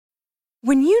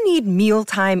When you need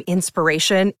mealtime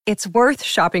inspiration, it's worth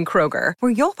shopping Kroger,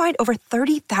 where you'll find over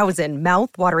 30,000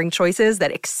 mouth-watering choices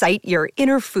that excite your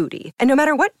inner foodie. And no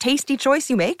matter what tasty choice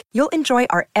you make, you'll enjoy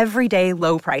our everyday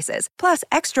low prices, plus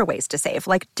extra ways to save,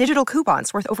 like digital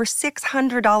coupons worth over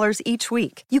 $600 each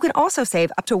week. You can also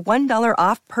save up to $1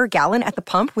 off per gallon at the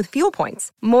pump with fuel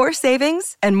points. More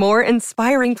savings and more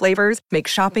inspiring flavors make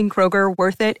shopping Kroger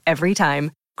worth it every time.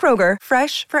 Kroger,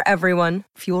 fresh for everyone.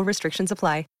 Fuel restrictions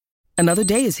apply. Another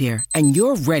day is here, and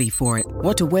you're ready for it.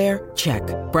 What to wear? Check.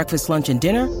 Breakfast, lunch, and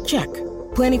dinner? Check.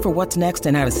 Planning for what's next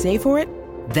and how to save for it?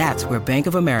 That's where Bank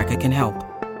of America can help.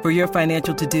 For your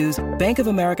financial to-dos, Bank of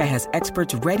America has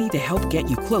experts ready to help get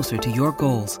you closer to your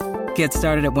goals. Get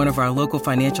started at one of our local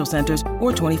financial centers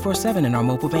or 24/7 in our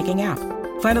mobile banking app.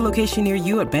 Find a location near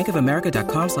you at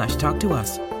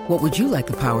bankofamerica.com/talktous. What would you like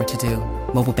the power to do?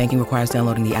 Mobile banking requires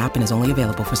downloading the app and is only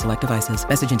available for select devices.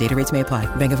 Message and data rates may apply.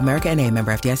 Bank of America N.A.,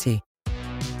 member FDIC.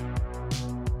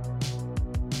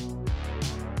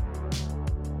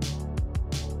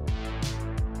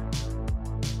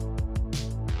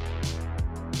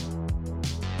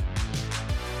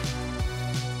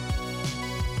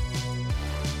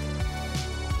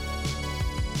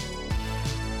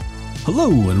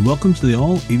 Hello, and welcome to the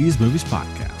All 80s Movies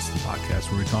Podcast, the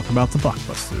podcast where we talk about the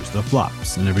blockbusters, the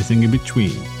flops, and everything in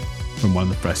between, from one of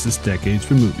the freshest decades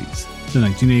for movies, the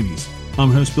 1980s.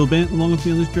 I'm host Bill Bant. Along with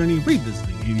me on this journey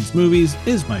revisiting 80s movies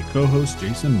is my co-host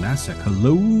Jason Masick.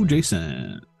 Hello,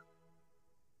 Jason.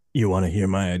 You want to hear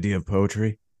my idea of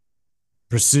poetry?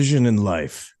 Precision in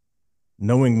life,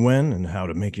 knowing when and how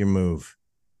to make your move.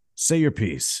 Say your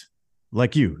piece,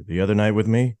 like you the other night with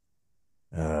me.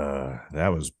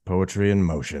 That was poetry in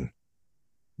motion.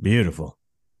 Beautiful.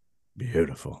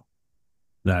 Beautiful.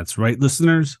 That's right,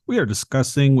 listeners. We are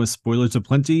discussing, with spoilers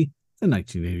aplenty, the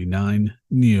 1989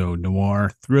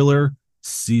 neo-noir thriller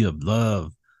Sea of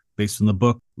Love, based on the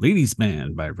book Ladies'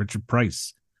 Man by Richard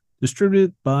Price.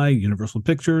 Distributed by Universal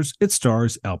Pictures, it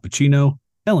stars Al Pacino,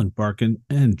 Ellen Barkin,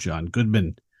 and John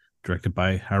Goodman. Directed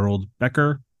by Harold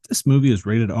Becker, this movie is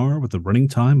rated R with a running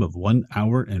time of 1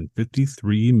 hour and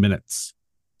 53 minutes.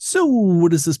 So,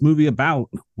 what is this movie about?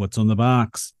 What's on the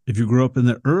box? If you grew up in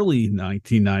the early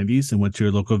 1990s and went to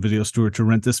your local video store to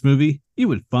rent this movie, you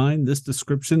would find this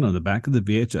description on the back of the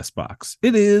VHS box.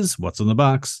 It is What's on the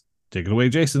Box. Take it away,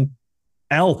 Jason.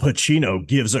 Al Pacino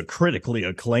gives a critically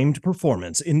acclaimed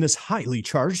performance in this highly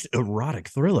charged erotic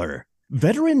thriller.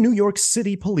 Veteran New York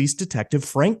City police detective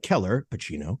Frank Keller,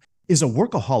 Pacino, is a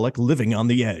workaholic living on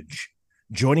the edge.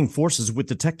 Joining forces with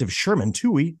Detective Sherman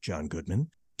Toohey, John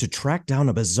Goodman, to track down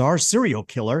a bizarre serial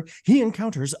killer, he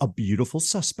encounters a beautiful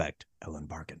suspect, Ellen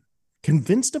Barkin.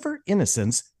 Convinced of her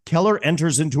innocence, Keller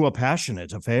enters into a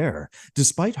passionate affair,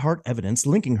 despite hard evidence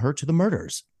linking her to the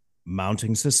murders.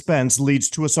 Mounting suspense leads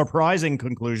to a surprising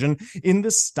conclusion in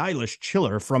this stylish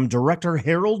chiller from director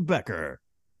Harold Becker,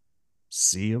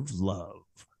 Sea of Love.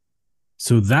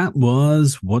 So that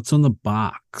was What's on the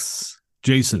Box.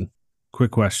 Jason, quick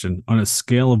question. On a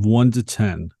scale of 1 to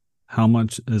 10, how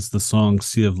much has the song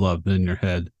Sea of Love been in your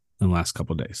head in the last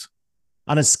couple of days?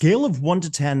 On a scale of 1 to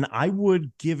 10, I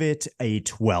would give it a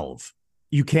 12.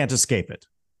 You can't escape it.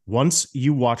 Once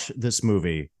you watch this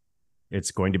movie,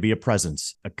 it's going to be a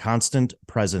presence, a constant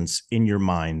presence in your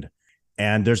mind.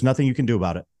 And there's nothing you can do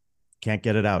about it. Can't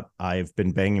get it out. I've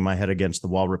been banging my head against the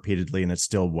wall repeatedly, and it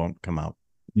still won't come out.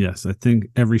 Yes, I think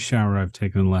every shower I've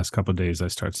taken in the last couple of days, I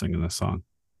start singing this song.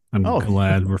 I'm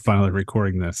glad we're finally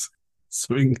recording this,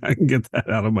 so I can get that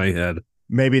out of my head.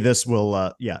 Maybe this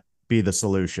will, be the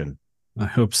solution. I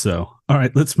hope so. All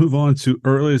right, let's move on to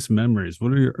earliest memories.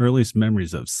 What are your earliest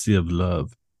memories of Sea of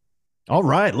Love? All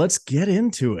right, let's get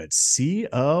into it. Sea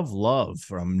of Love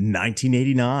from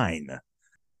 1989.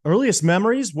 Earliest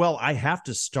memories? Well, I have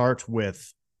to start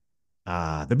with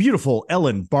the beautiful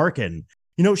Ellen Barkin.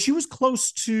 You know, she was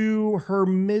close to her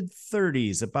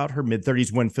mid-30s, about her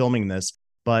mid-30s when filming this.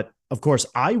 But, of course,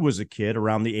 I was a kid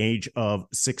around the age of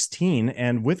 16,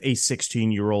 and with a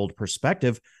 16-year-old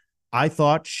perspective, I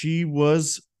thought she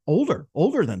was older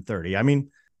than 30. I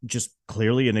mean, just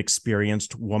clearly an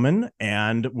experienced woman.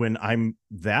 And when I'm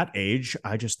that age,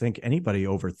 I just think anybody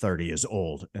over 30 is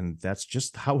old. And that's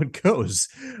just how it goes.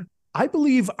 I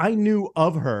believe I knew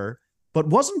of her, but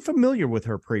wasn't familiar with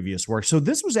her previous work. So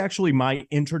this was actually my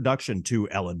introduction to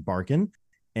Ellen Barkin.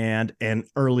 And an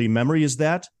early memory is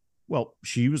that, well,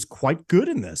 she was quite good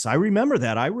in this. I remember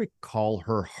that. I recall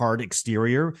her hard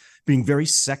exterior, being very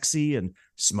sexy and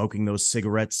smoking those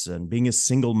cigarettes and being a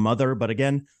single mother. But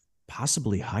again,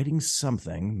 possibly hiding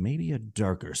something, maybe a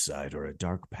darker side or a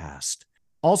dark past.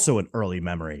 Also an early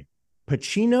memory,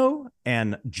 Pacino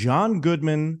and John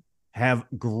Goodman have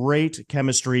great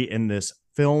chemistry in this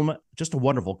film, just a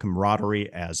wonderful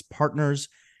camaraderie as partners.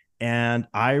 And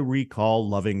I recall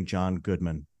loving John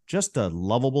Goodman, just a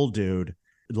lovable dude.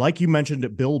 Like you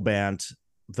mentioned, Bill Bant,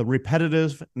 the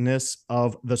repetitiveness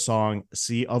of the song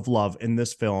Sea of Love in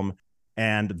this film,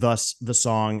 and thus the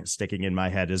song sticking in my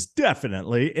head, is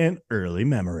definitely an early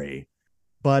memory.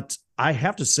 But I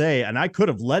have to say, and I could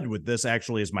have led with this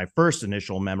actually as my first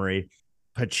initial memory,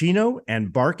 Pacino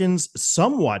and Barkin's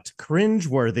somewhat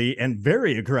cringeworthy and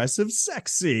very aggressive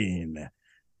sex scene.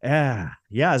 Yeah,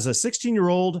 as a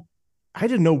 16-year-old, I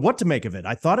didn't know what to make of it.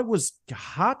 I thought it was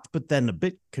hot, but then a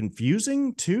bit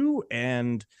confusing too.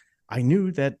 And I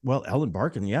knew that, well, Ellen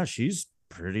Barkin, yeah, she's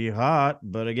pretty hot.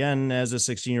 But again, as a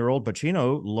 16-year-old,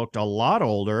 Pacino looked a lot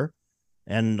older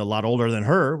and a lot older than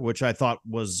her, which I thought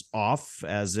was off,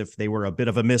 as if they were a bit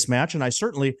of a mismatch. And I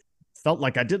certainly felt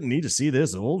like I didn't need to see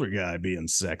this older guy being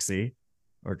sexy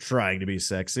or trying to be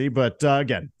sexy. But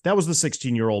again, that was the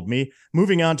 16-year-old me.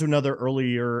 Moving on to another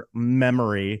earlier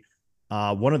memory.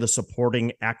 One of the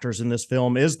supporting actors in this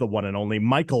film is the one and only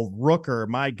Michael Rooker.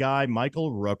 My guy,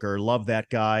 Michael Rooker. Love that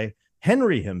guy.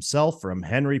 Henry himself from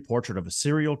Henry, Portrait of a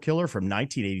Serial Killer from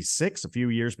 1986, a few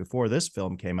years before this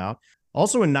film came out.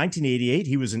 Also in 1988,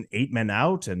 he was in 8 Men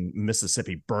Out and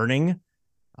Mississippi Burning.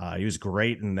 He was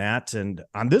great in that. And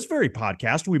on this very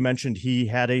podcast, we mentioned he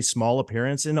had a small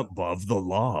appearance in Above the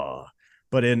Law.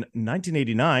 But in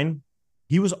 1989,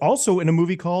 he was also in a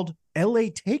movie called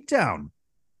L.A. Takedown,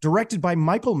 directed by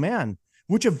Michael Mann,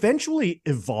 which eventually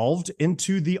evolved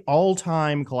into the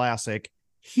all-time classic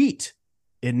Heat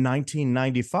in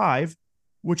 1995,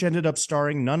 which ended up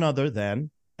starring none other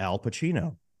than Al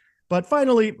Pacino. But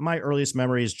finally, my earliest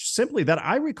memory is simply that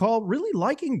I recall really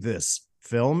liking this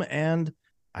film, and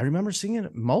I remember seeing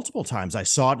it multiple times. I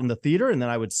saw it in the theater, and then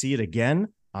I would see it again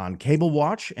on Cable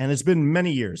Watch, and it's been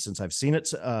many years since I've seen it,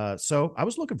 so I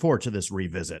was looking forward to this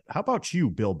revisit. How about you,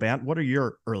 Bill Bant? What are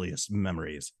your earliest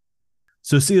memories?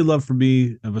 So Sea of Love for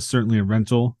me, it was certainly a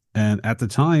rental, and at the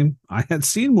time, I had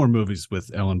seen more movies with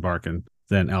Ellen Barkin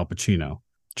than Al Pacino.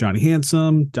 Johnny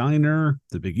Handsome, Diner,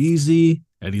 The Big Easy,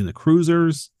 Eddie and the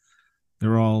Cruisers.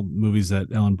 They're all movies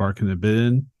that Ellen Barkin had been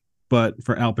in. But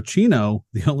for Al Pacino,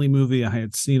 the only movie I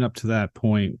had seen up to that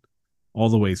point all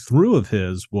the way through of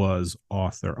his was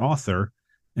Author,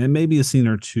 and maybe a scene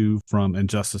or two from And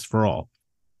Justice for All.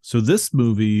 So this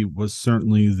movie was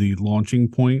certainly the launching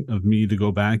point of me to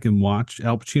go back and watch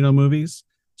Al Pacino movies.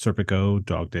 Serpico,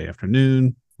 Dog Day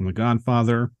Afternoon, and The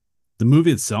Godfather. The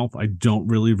movie itself, I don't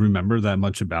really remember that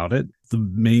much about it. The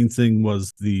main thing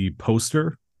was the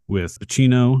poster with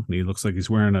Pacino, and he looks like he's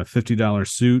wearing a $50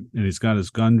 suit, and he's got his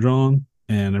gun drawn.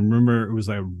 And I remember it was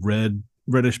like a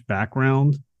reddish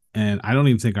background, and I don't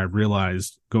even think I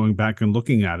realized going back and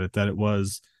looking at it that it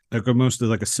was like almost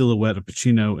like a silhouette of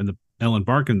Pacino and the Ellen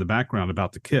Barkin in the background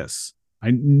about to kiss.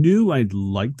 I knew I'd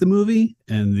liked the movie,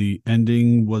 and the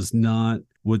ending was not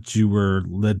what you were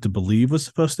led to believe was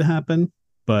supposed to happen.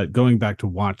 But going back to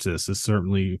watch this, it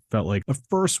certainly felt like a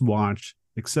first watch,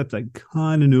 except I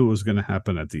kind of knew it was going to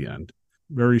happen at the end.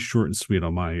 Very short and sweet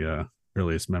on my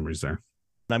earliest memories there.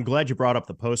 I'm glad you brought up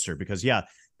the poster because, yeah,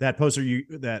 that poster,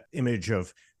 that image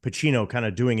of Pacino kind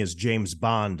of doing his James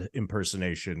Bond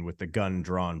impersonation with the gun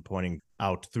drawn, pointing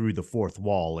out through the fourth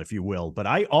wall, if you will. But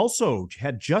I also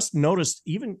had just noticed,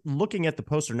 even looking at the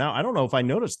poster now, I don't know if I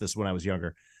noticed this when I was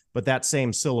younger, but that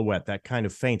same silhouette, that kind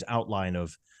of faint outline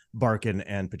of Barkin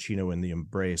and Pacino in the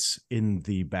embrace in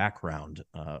the background.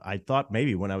 I thought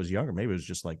maybe when I was younger, maybe it was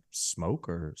just like smoke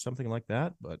or something like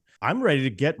that. But I'm ready to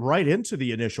get right into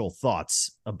the initial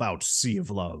thoughts about Sea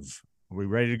of Love. Are we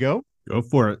ready to go? Go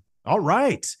for it. All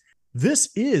right. This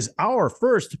is our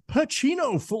first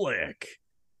Pacino flick.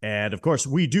 And of course,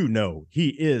 we do know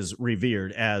he is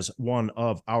revered as one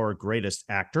of our greatest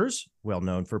actors, well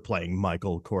known for playing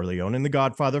Michael Corleone in the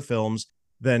Godfather films,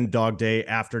 then Dog Day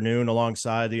Afternoon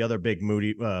alongside the other big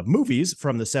movies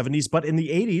from the 70s. But in the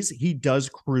 80s, he does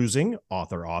Cruising,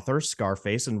 Author,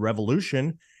 Scarface, and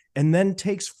Revolution, and then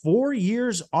takes 4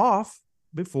 years off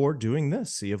before doing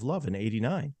this, Sea of Love in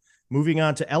 89. Moving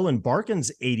on to Ellen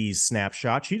Barkin's 80s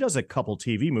snapshot, she does a couple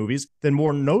TV movies, then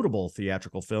more notable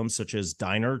theatrical films such as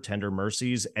Diner, Tender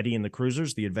Mercies, Eddie and the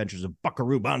Cruisers, The Adventures of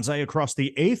Buckaroo Banzai Across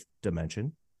the Eighth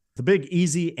Dimension, The Big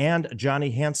Easy, and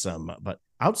Johnny Handsome. But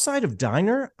outside of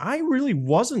Diner, I really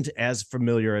wasn't as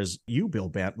familiar as you, Bill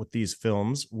Bant, with these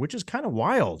films, which is kind of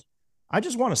wild. I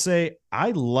just want to say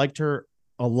I liked her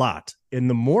a lot in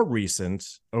the more recent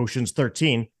Ocean's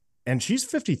 13, and she's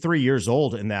 53 years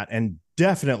old in that, and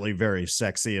definitely very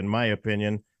sexy, in my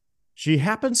opinion. She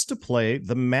happens to play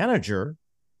the manager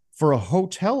for a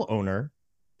hotel owner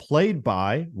played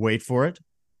by, wait for it,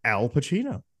 Al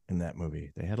Pacino in that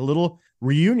movie. They had a little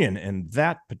reunion in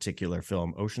that particular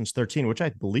film, Ocean's 13, which I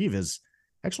believe is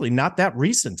actually not that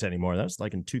recent anymore. That was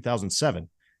like in 2007,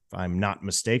 if I'm not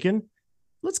mistaken.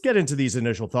 Let's get into these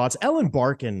initial thoughts. Ellen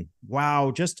Barkin,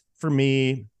 wow, just for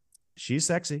me, she's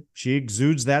sexy. She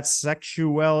exudes that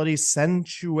sexuality,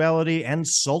 sensuality, and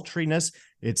sultriness.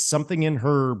 It's something in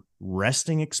her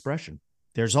resting expression.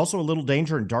 There's also a little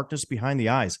danger and darkness behind the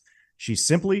eyes. She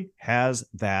simply has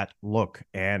that look,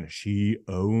 and she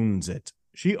owns it.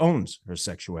 She owns her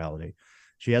sexuality.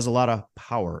 She has a lot of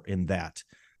power in that.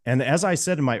 And as I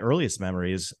said in my earliest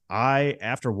memories,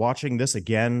 after watching this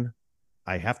again,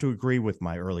 I have to agree with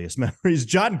my earliest memories.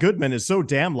 John Goodman is so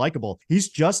damn likable. He's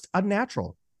just a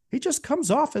natural. He just comes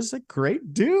off as a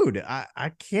great dude.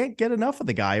 I can't get enough of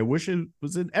the guy. I wish it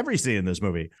was in every scene in this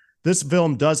movie. This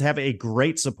film does have a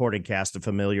great supporting cast of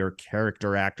familiar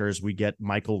character actors. We get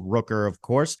Michael Rooker, of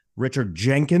course, Richard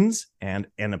Jenkins, and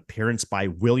an appearance by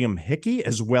William Hickey,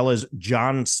 as well as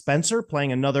John Spencer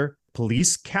playing another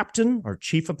police captain or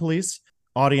chief of police.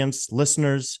 Audience,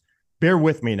 listeners, bear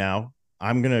with me now.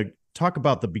 I'm going to talk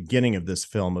about the beginning of this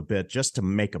film a bit just to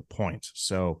make a point.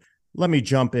 So let me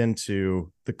jump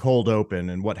into the cold open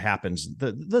and what happens,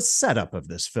 the setup of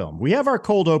this film. We have our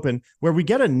cold open where we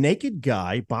get a naked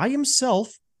guy by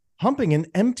himself humping an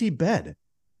empty bed.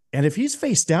 And if he's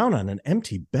face down on an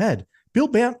empty bed, Bill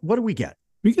Bant, what do we get?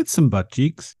 We get some butt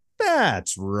cheeks.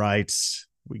 That's right.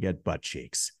 We get butt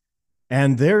cheeks.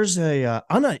 And there's a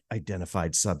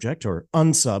unidentified subject, or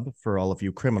unsub for all of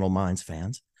you Criminal Minds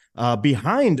fans,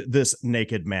 behind this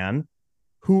naked man,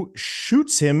 who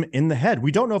shoots him in the head.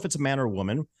 We don't know if it's a man or a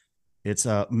woman. It's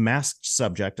a masked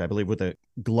subject, I believe, with the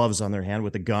gloves on their hand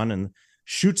with a gun, and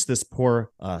shoots this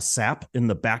poor sap in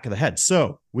the back of the head.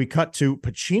 So we cut to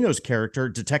Pacino's character,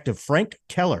 Detective Frank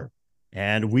Keller,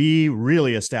 and we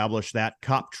really establish that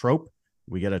cop trope.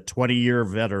 We get a 20-year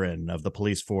veteran of the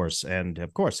police force, and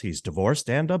of course, he's divorced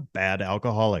and a bad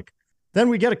alcoholic. Then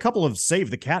we get a couple of save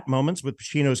the cat moments with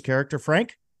Pacino's character,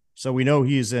 Frank. So we know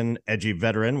he's an edgy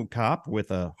veteran cop with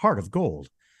a heart of gold.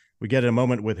 We get a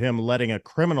moment with him letting a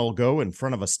criminal go in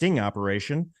front of a sting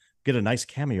operation. Get a nice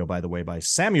cameo, by the way, by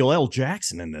Samuel L.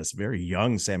 Jackson in this, very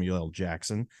young Samuel L.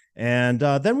 Jackson. And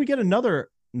then we get another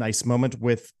nice moment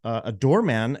with a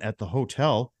doorman at the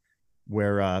hotel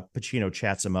where Pacino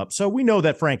chats him up. So we know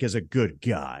that Frank is a good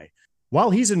guy.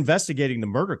 While he's investigating the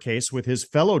murder case with his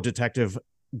fellow detective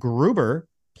Gruber,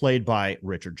 played by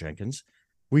Richard Jenkins,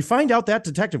 we find out that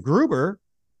Detective Gruber,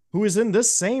 who is in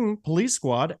this same police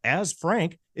squad as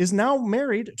Frank, is now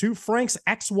married to Frank's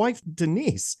ex-wife,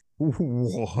 Denise.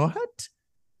 What?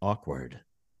 Awkward.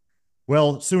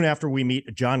 Well, soon after we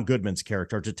meet John Goodman's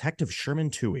character, Detective Sherman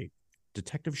Toohey.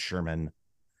 Detective Sherman.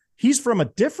 He's from a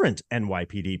different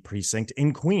NYPD precinct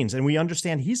in Queens, and we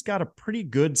understand he's got a pretty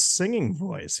good singing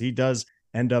voice. He does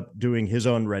end up doing his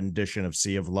own rendition of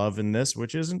Sea of Love in this,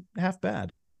 which isn't half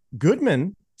bad.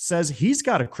 Goodman says he's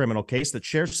got a criminal case that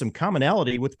shares some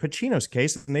commonality with Pacino's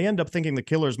case, and they end up thinking the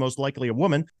killer is most likely a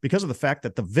woman because of the fact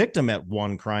that the victim at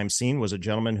one crime scene was a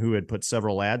gentleman who had put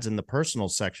several ads in the personal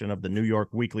section of the New York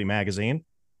Weekly magazine.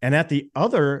 And at the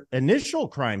other initial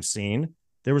crime scene,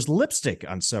 there was lipstick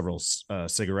on several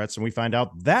cigarettes, and we find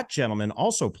out that gentleman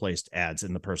also placed ads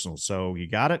in the personal. So you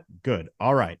got it? Good.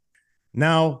 All right.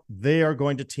 Now they are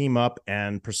going to team up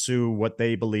and pursue what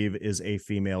they believe is a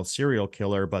female serial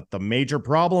killer. But the major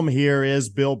problem here is,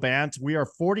 Bill Bant, we are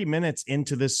 40 minutes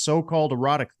into this so-called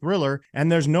erotic thriller,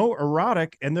 and there's no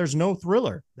erotic and there's no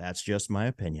thriller. That's just my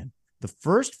opinion. The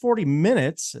first 40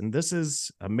 minutes, and this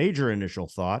is a major initial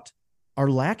thought, are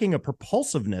lacking a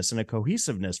propulsiveness and a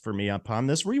cohesiveness for me upon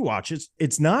this rewatch.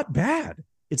 It's not bad.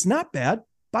 It's not bad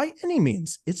by any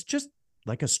means. It's just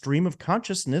like a stream of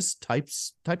consciousness type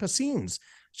of scenes.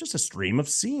 It's just a stream of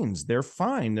scenes. They're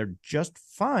fine. They're just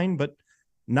fine, but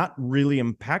not really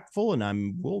impactful.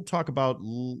 And we'll talk about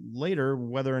later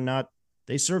whether or not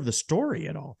they serve the story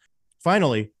at all.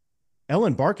 Finally,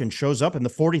 Ellen Barkin shows up in the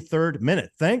 43rd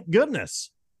minute. Thank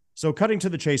goodness. So cutting to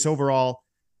the chase, overall,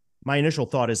 my initial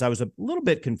thought is I was a little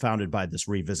bit confounded by this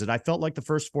revisit. I felt like the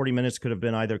first 40 minutes could have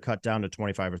been either cut down to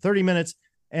 25 or 30 minutes,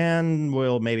 and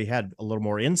we'll maybe had a little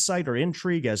more insight or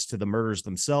intrigue as to the murders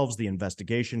themselves, the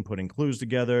investigation, putting clues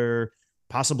together,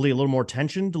 possibly a little more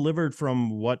tension delivered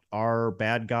from what our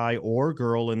bad guy or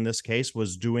girl in this case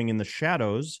was doing in the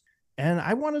shadows. And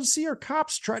I wanted to see our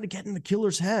cops try to get in the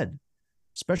killer's head,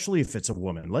 especially if it's a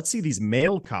woman. Let's see these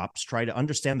male cops try to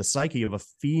understand the psyche of a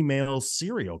female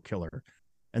serial killer.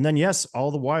 And then, yes,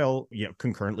 all the while,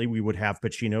 concurrently, we would have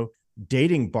Pacino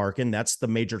dating Barkin. That's the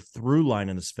major through line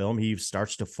in this film. He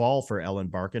starts to fall for Ellen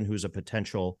Barkin, who's a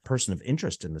potential person of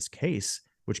interest in this case,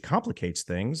 which complicates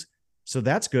things. So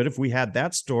that's good. If we had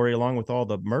that story along with all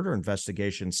the murder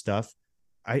investigation stuff,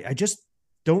 I just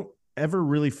don't ever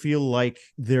really feel like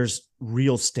there's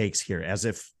real stakes here. As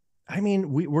if,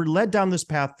 we're led down this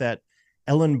path that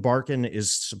Ellen Barkin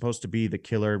is supposed to be the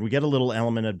killer. We get a little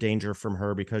element of danger from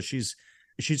her because she's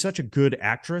such a good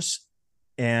actress.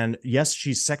 And yes,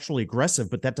 she's sexually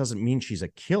aggressive, but that doesn't mean she's a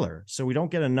killer. So we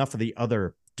don't get enough of the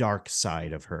other dark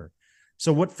side of her.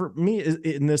 So what for me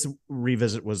in this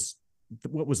revisit was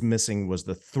what was missing was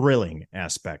the thrilling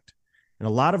aspect. And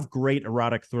a lot of great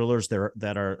erotic thrillers there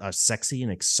that are sexy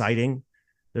and exciting.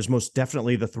 There's most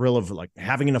definitely the thrill of like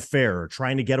having an affair or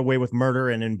trying to get away with murder.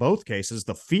 And in both cases,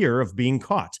 the fear of being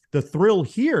caught. The thrill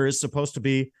here is supposed to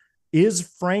be, is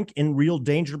Frank in real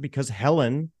danger because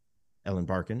Ellen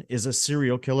Barkin is a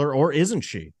serial killer, or isn't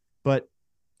she? But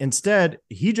instead,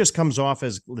 he just comes off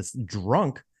as this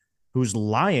drunk who's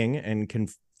lying and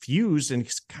confused, and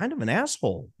he's kind of an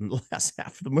asshole in the last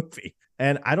half of the movie.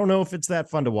 And I don't know if it's that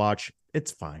fun to watch.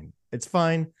 It's fine. It's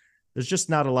fine. There's just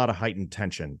not a lot of heightened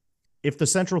tension. If the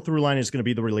central through line is going to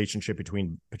be the relationship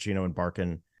between Pacino and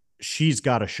Barkin, she's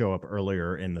got to show up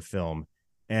earlier in the film.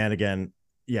 And again,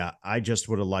 yeah, I just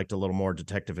would have liked a little more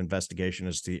detective investigation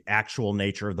as to the actual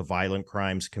nature of the violent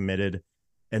crimes committed.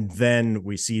 And then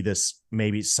we see this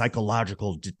maybe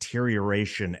psychological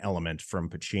deterioration element from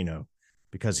Pacino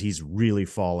because he's really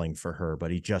falling for her,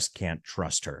 but he just can't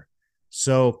trust her.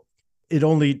 So it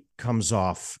only comes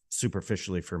off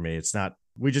superficially for me. It's not,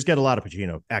 we just get a lot of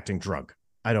Pacino acting drunk.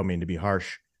 I don't mean to be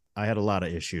harsh. I had a lot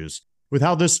of issues with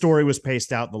how this story was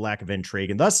paced out, the lack of intrigue,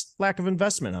 and thus lack of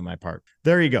investment on my part.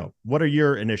 There you go. What are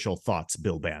your initial thoughts,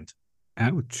 Bill Band?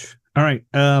 Ouch. All right.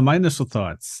 My initial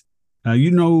thoughts.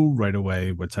 You know right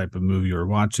away what type of movie you're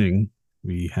watching.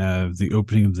 We have the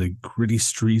opening of the gritty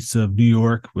streets of New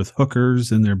York with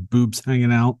hookers and their boobs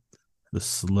hanging out, the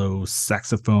slow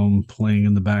saxophone playing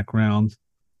in the background.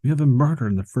 We have a murder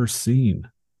in the first scene.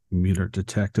 We meet our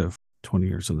detective, 20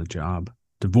 years on the job,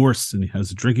 divorced, and he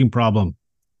has a drinking problem.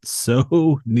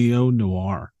 So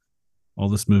neo-noir. All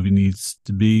this movie needs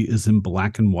to be is in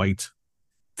black and white.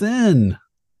 Then,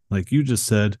 like you just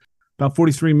said, about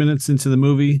 43 minutes into the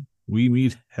movie, we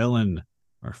meet Helen,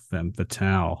 our femme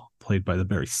fatale, played by the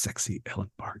very sexy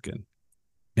Ellen Barkin.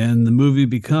 And the movie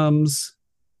becomes,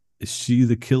 is she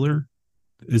the killer?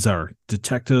 Is our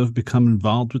detective become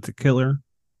involved with the killer?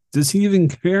 Does he even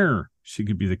care she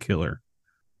could be the killer?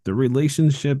 The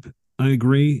relationship, I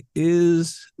agree,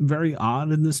 is very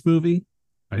odd in this movie.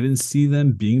 I didn't see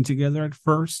them being together at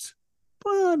first,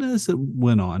 but as it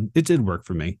went on, it did work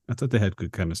for me. I thought they had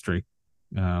good chemistry.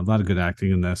 A lot of good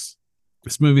acting in this.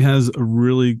 This movie has a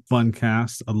really fun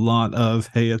cast. A lot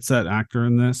of, hey, it's that actor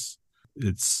in this.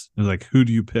 It's like, who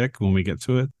do you pick when we get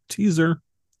to it? Teaser.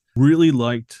 Really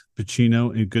liked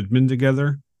Pacino and Goodman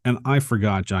together. And I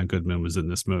forgot John Goodman was in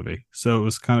this movie. So it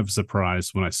was kind of a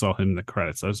surprise when I saw him in the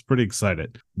credits. I was pretty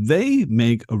excited. They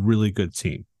make a really good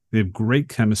team. They have great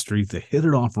chemistry. They hit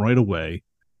it off right away.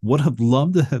 Would have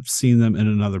loved to have seen them in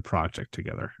another project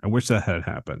together. I wish that had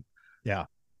happened. Yeah.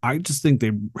 I just think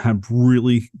they have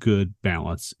really good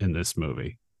balance in this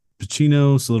movie.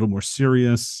 Pacino's a little more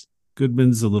serious.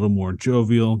 Goodman's a little more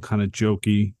jovial, kind of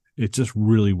jokey. It just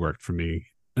really worked for me.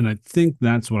 And I think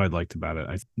that's what I liked about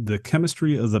it. The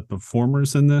chemistry of the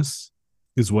performers in this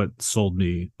is what sold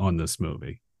me on this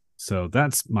movie. So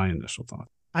that's my initial thought.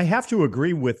 I have to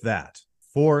agree with that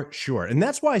for sure. And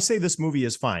that's why I say this movie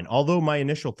is fine. Although my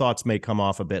initial thoughts may come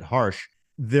off a bit harsh,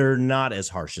 they're not as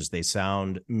harsh as they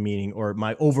sound, meaning, or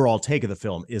my overall take of the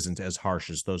film isn't as harsh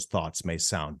as those thoughts may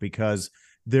sound, because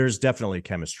there's definitely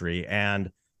chemistry. And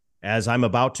as I'm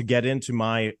about to get into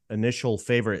my initial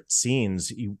favorite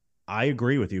scenes, I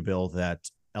agree with you, Bill, that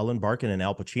Ellen Barkin and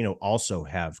Al Pacino also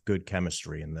have good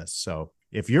chemistry in this. So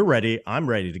if you're ready, I'm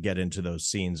ready to get into those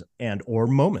scenes and or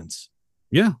moments.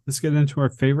 Yeah, let's get into our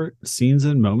favorite scenes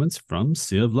and moments from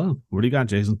Sea of Love. What do you got,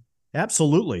 Jason?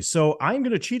 Absolutely. So I'm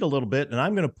going to cheat a little bit and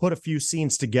I'm going to put a few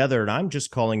scenes together, and I'm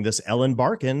just calling this Ellen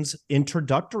Barkin's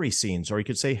introductory scenes, or you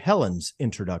could say Helen's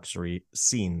introductory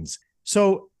scenes.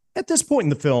 So at this point in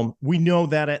the film, we know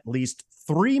that at least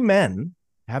 3 men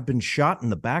have been shot in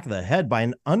the back of the head by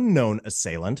an unknown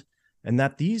assailant, and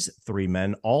that these 3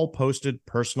 men all posted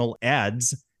personal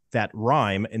ads that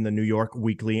rhyme in the New York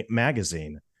Weekly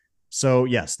magazine. So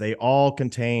yes, they all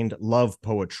contained love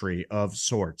poetry of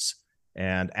sorts.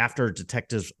 And after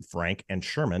detectives Frank and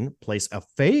Sherman place a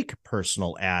fake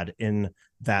personal ad in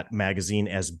that magazine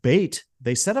as bait,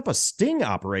 they set up a sting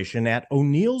operation at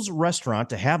O'Neill's restaurant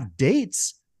to have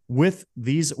dates with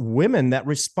these women that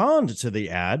respond to the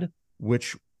ad,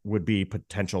 which would be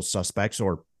potential suspects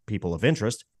or people of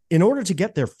interest. in order to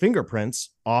get their fingerprints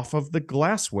off of the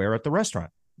glassware at the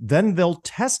restaurant. Then they'll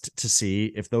test to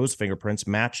see if those fingerprints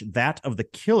match that of the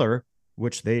killer,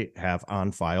 which they have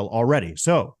on file already.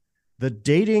 So the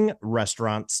dating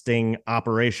restaurant sting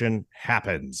operation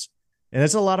happens, and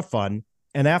it's a lot of fun.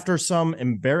 And after some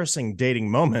embarrassing dating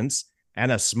moments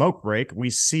and a smoke break, we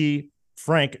see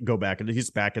Frank go back, and he's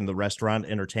back in the restaurant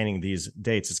entertaining these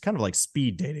dates. It's kind of like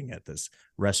speed dating at this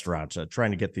restaurant,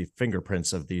 trying to get the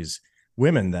fingerprints of these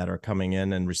women that are coming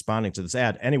in and responding to this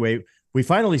ad. Anyway, we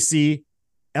finally see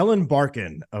Ellen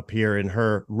Barkin appear in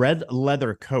her red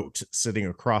leather coat sitting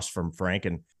across from Frank,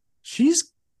 and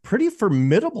she's pretty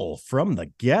formidable from the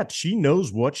get. She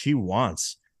knows what she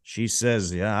wants. She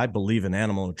says, yeah, I believe in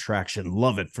animal attraction,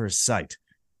 love at first sight.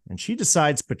 And she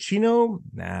decides Pacino,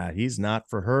 nah, he's not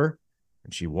for her.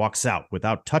 And she walks out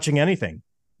without touching anything,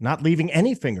 not leaving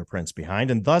any fingerprints behind,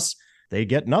 and thus they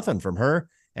get nothing from her.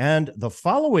 And the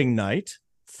following night,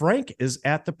 Frank is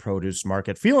at the produce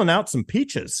market feeling out some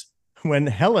peaches when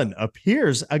Helen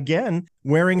appears again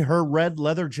wearing her red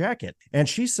leather jacket. And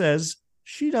she says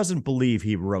she doesn't believe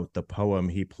he wrote the poem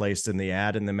he placed in the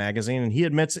ad in the magazine. And he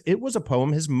admits it was a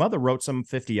poem his mother wrote some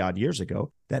 50 odd years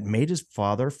ago that made his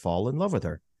father fall in love with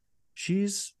her.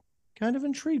 She's kind of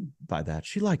intrigued by that.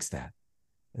 She likes that.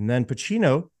 And then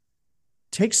Pacino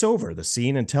takes over the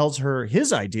scene and tells her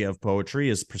his idea of poetry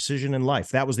is precision in life.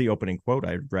 That was the opening quote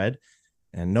I read.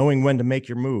 And knowing when to make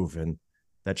your move, and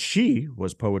that she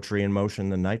was poetry in motion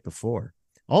the night before.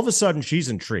 All of a sudden, she's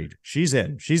intrigued. She's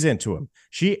into him.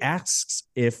 She asks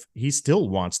if he still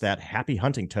wants that happy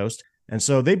hunting toast. And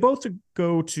so they both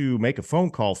go to make a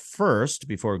phone call first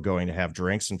before going to have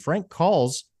drinks. And Frank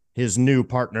calls his new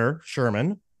partner,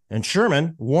 Sherman. And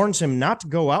Sherman warns him not to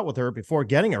go out with her before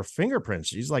getting her fingerprints.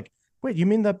 She's like, wait, you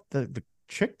mean the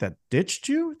chick that ditched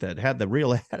you, that had the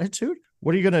real attitude?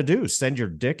 What are you going to do? Send your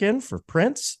dick in for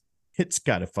prints? It's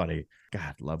kind of funny.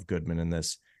 God, love Goodman in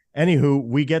this. Anywho,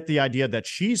 we get the idea that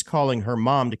she's calling her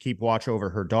mom to keep watch over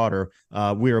her daughter.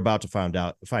 We're about to find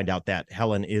out that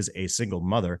Helen is a single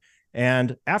mother.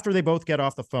 And after they both get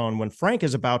off the phone, when Frank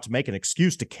is about to make an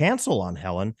excuse to cancel on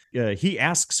Helen, he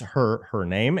asks her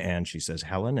name, and she says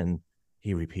Helen, and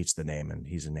he repeats the name, and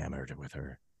he's enamored with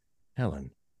her.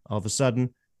 Helen. All of a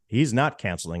sudden, he's not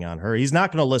canceling on her. He's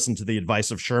not going to listen to the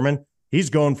advice of Sherman. He's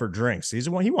going for drinks. He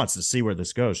wants to see where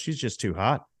this goes. She's just too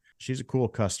hot. She's a cool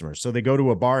customer. So they go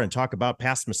to a bar and talk about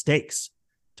past mistakes,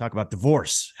 talk about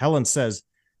divorce. Helen says,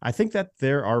 I think that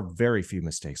there are very few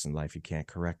mistakes in life you can't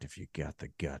correct if you got the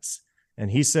guts. And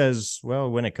he says,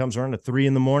 well, when it comes around to 3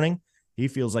 a.m, he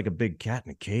feels like a big cat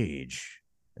in a cage.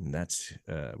 And that's,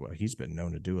 he's been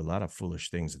known to do a lot of foolish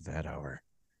things at that hour.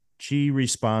 She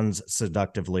responds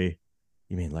seductively,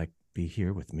 you mean like be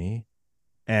here with me?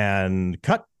 And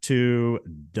cut to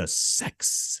the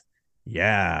sex.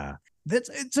 Yeah.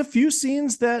 It's a few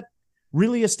scenes that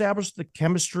really establish the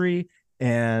chemistry,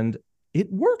 and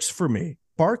it works for me.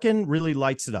 Barkin really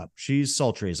lights it up. She's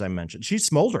sultry, as I mentioned. She's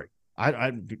smoldering.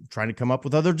 I'm trying to come up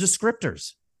with other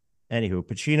descriptors. Anywho,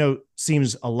 Pacino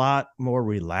seems a lot more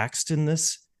relaxed in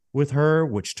this with her,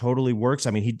 which totally works.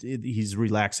 I mean, he's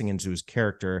relaxing into his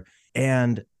character,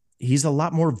 and he's a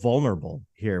lot more vulnerable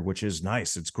here, which is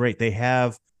nice. It's great. They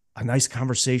have a nice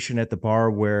conversation at the bar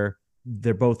where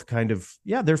they're both kind of,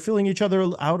 they're filling each other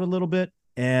out a little bit.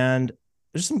 And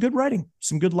there's some good writing,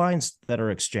 some good lines that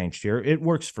are exchanged here. It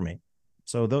works for me.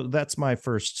 So that's my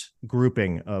first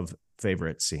grouping of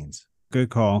favorite scenes.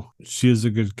 Good call. She is a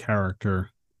good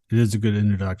character. It is a good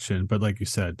introduction, but like you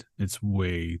said, it's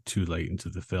way too late into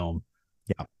the film.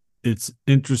 Yeah. It's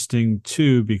interesting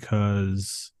too,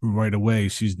 because right away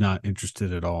she's not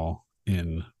interested at all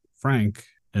in Frank.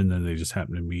 And then they just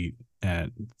happen to meet at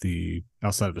the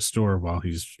outside of a store while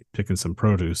he's picking some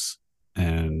produce,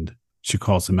 and she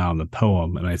calls him out in the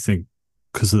poem. And I think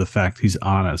because of the fact he's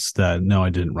honest that, no, I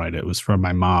didn't write it. It was from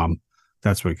my mom.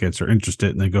 That's what gets her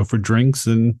interested. And they go for drinks,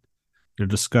 and their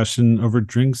discussion over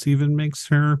drinks even makes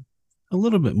her a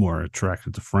little bit more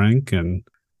attracted to Frank. And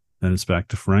then it's back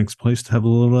to Frank's place to have a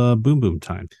little boom boom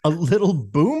time. A little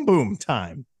boom boom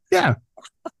time. Yeah.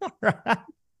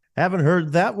 Haven't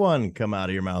heard that one come out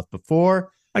of your mouth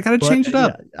before. I got to change it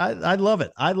up. Yeah, I love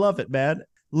it. I love it, man.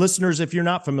 Listeners, if you're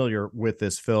not familiar with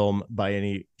this film by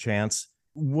any chance,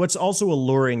 what's also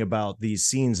alluring about these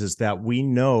scenes is that we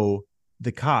know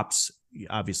the cops,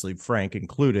 obviously Frank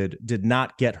included, did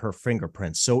not get her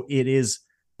fingerprints. So it is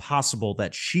possible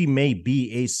that she may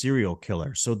be a serial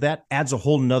killer. So that adds a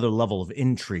whole nother level of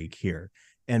intrigue here.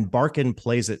 And Barkin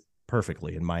plays it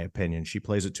perfectly, in my opinion. She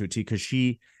plays it to a T because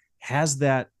she has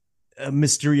that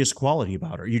mysterious quality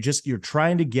about her. You're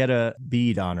trying to get a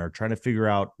bead on her, trying to figure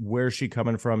out where's she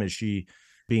coming from. Is she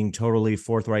being totally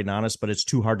forthright and honest, but it's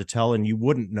too hard to tell. And you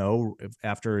wouldn't know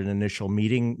after an initial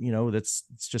meeting, it's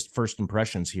just first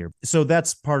impressions here. So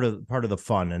that's part of the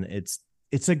fun. And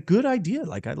it's a good idea.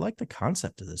 Like, I like the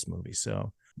concept of this movie.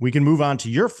 So we can move on to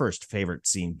your first favorite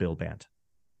scene, Bill Bant.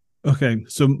 Okay,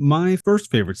 so my first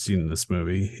favorite scene in this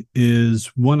movie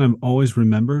is one I've always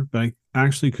remembered, but I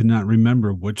actually could not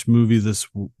remember which movie this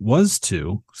was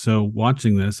to. So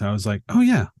watching this, I was like, oh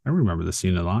yeah, I remember the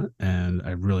scene a lot, and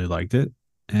I really liked it.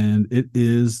 And it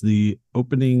is the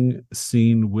opening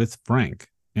scene with Frank.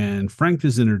 And Frank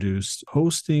is introduced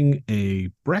hosting a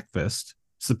breakfast,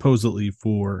 supposedly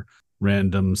for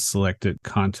random selected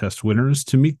contest winners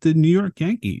to meet the New York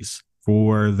Yankees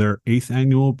for their 8th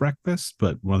annual breakfast,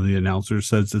 but one of the announcers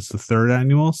says it's the 3rd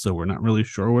annual, so we're not really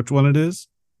sure which one it is,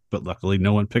 but luckily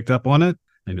no one picked up on it,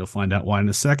 and you'll find out why in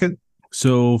a second.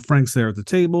 So Frank's there at the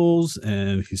tables,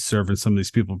 and he's serving some of these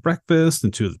people breakfast,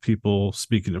 and 2 of the people,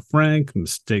 speaking to Frank,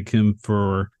 mistake him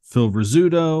for Phil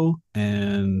Rizzuto,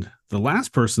 and the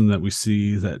last person that we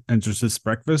see that enters this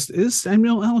breakfast is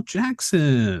Samuel L.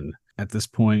 Jackson. At this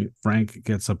point, Frank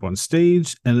gets up on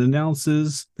stage and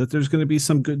announces that there's going to be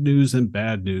some good news and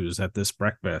bad news at this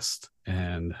breakfast.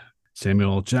 And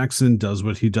Samuel L. Jackson does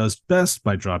what he does best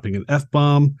by dropping an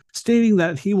F-bomb, stating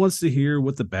that he wants to hear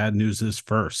what the bad news is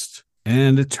first.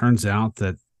 And it turns out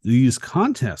that these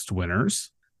contest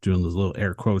winners, doing the little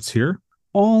air quotes here,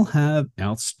 all have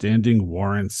outstanding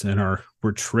warrants and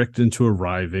were tricked into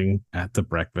arriving at the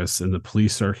breakfast, and the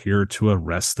police are here to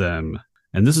arrest them.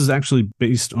 And this is actually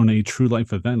based on a true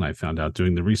life event I found out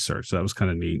doing the research. So that was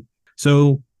kind of neat.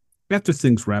 So after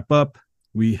things wrap up,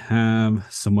 we have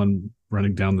someone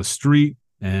running down the street,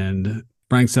 and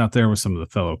Frank's out there with some of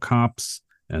the fellow cops.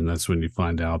 And that's when you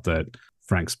find out that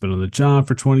Frank's been on the job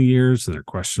for 20 years, and they're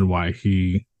questioning why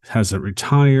he hasn't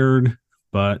retired.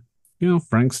 But,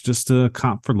 Frank's just a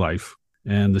cop for life.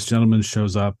 And this gentleman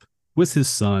shows up with his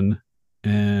son,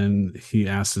 and he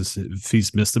asks if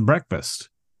he's missed the breakfast.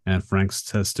 And Frank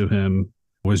says to him,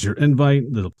 "Was your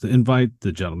invite?"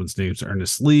 The gentleman's name's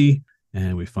Ernest Lee.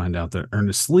 And we find out that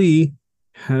Ernest Lee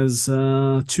has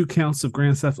 2 counts of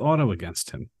grand theft auto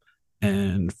against him.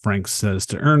 And Frank says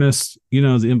to Ernest,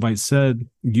 the invite said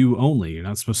you only. You're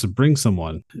not supposed to bring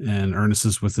someone. And Ernest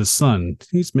is with his son.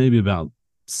 He's maybe about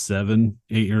 7,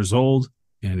 8 years old.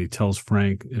 And he tells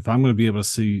Frank, if I'm going to be able to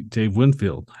see Dave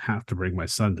Winfield, I have to bring my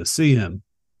son to see him.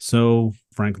 So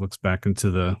Frank looks back into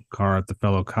the car at the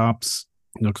fellow cops,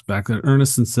 looks back at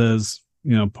Ernest and says,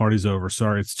 party's over.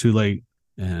 Sorry, it's too late.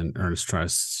 And Ernest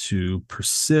tries to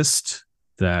persist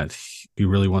that he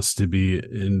really wants to be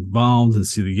involved and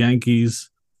see the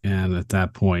Yankees. And at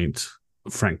that point,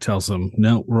 Frank tells him,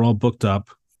 no, we're all booked up,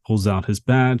 pulls out his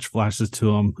badge, flashes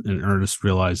to him, and Ernest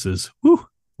realizes, whew,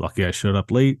 lucky I showed up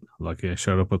late. Lucky I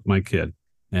showed up with my kid.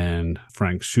 And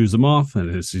Frank shoos him off, and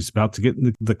as he's about to get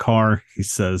in the car, he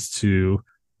says to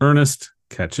Ernest,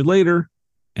 catch you later.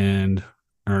 And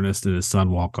Ernest and his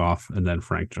son walk off, and then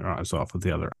Frank drives off with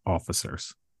the other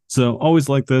officers. So always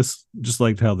like this, just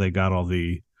liked how they got all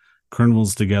the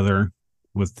criminals together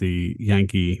with the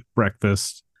Yankee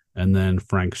breakfast, and then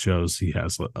Frank shows he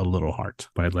has a little heart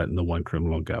by letting the one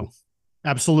criminal go.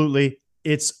 Absolutely.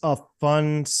 It's a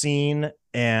fun scene,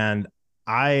 and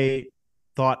I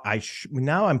thought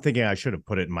now I'm thinking I should have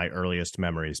put it in my earliest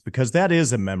memories, because that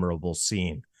is a memorable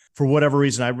scene. For whatever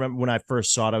reason, I remember when I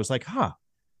first saw it, I was like,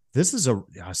 this is a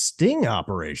sting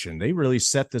operation. They really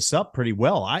set this up pretty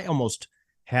well. I almost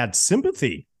had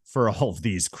sympathy for all of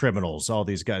these criminals, all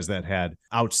these guys that had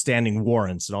outstanding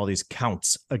warrants and all these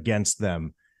counts against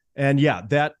them. And yeah,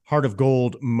 that Heart of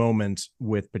Gold moment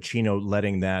with Pacino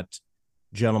letting that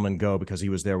gentleman go because he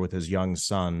was there with his young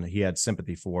son, he had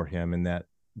sympathy for him in that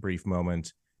brief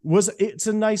moment. It's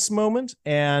a nice moment.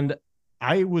 And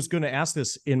I was going to ask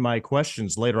this in my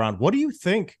questions later on. What do you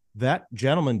think that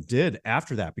gentleman did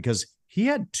after that? Because he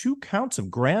had 2 counts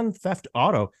of grand theft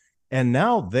auto, and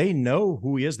now they know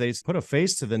who he is. They put a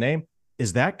face to the name.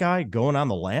 Is that guy going on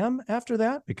the lam after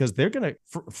that? Because they're going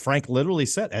to, Frank literally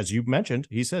said, as you mentioned,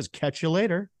 he says, catch you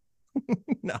later.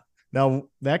 Now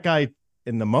that guy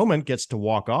in the moment gets to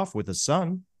walk off with his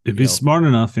son. If he's smart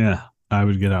enough, yeah, I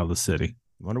would get out of the city.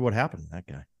 Wonder what happened to that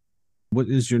guy. What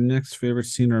is your next favorite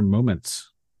scene or moment?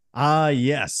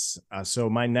 Yes. So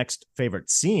my next favorite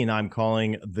scene, I'm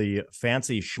calling the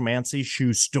fancy schmancy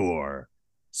shoe store.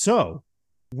 So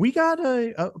we got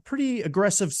a pretty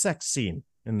aggressive sex scene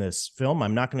in this film.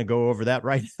 I'm not going to go over that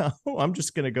right now. I'm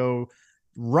just going to go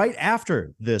right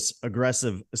after this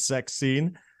aggressive sex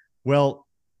scene. Well,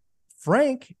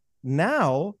 Frank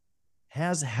now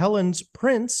has Helen's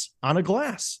prints on a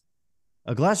glass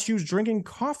she was drinking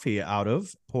coffee out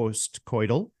of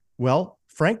post-coital. Well,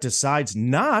 Frank decides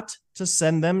not to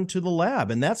send them to the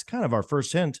lab. And that's kind of our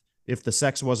first hint. If the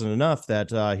sex wasn't enough,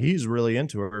 that he's really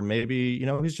into her. Maybe,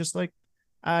 he's just like,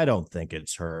 I don't think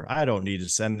it's her. I don't need to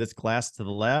send this class to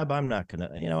the lab. I'm not going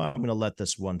to, I'm going to let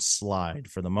this one slide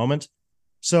for the moment.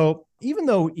 So even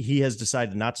though he has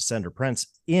decided not to send her prince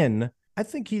in, I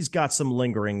think he's got some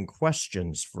lingering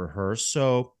questions for her.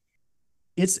 So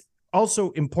it's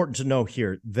also important to know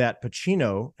here that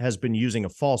Pacino has been using a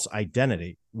false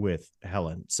identity with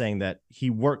Helen, saying that he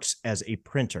works as a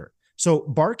printer. So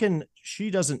Barkin, she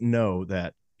doesn't know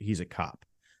that he's a cop,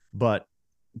 but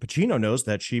Pacino knows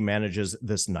that she manages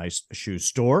this nice shoe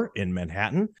store in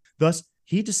Manhattan. Thus,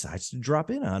 he decides to drop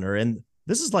in on her. And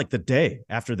this is like the day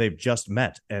after they've just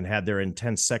met and had their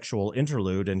intense sexual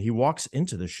interlude. And he walks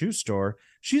into the shoe store.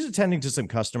 She's attending to some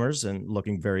customers and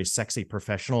looking very sexy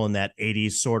professional in that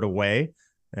 80s sort of way.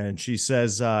 And she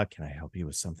says, can I help you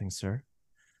with something, sir?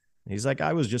 And he's like,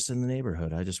 I was just in the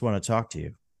neighborhood. I just want to talk to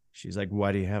you. She's like,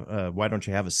 why don't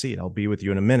you have a seat? I'll be with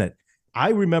you in a minute. I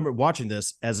remember watching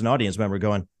this as an audience member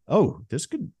going, oh, this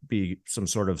could be some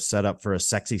sort of setup for a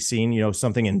sexy scene,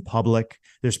 something in public.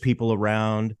 There's people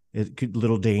around. It could be a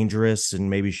little dangerous. And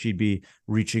maybe she'd be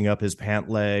reaching up his pant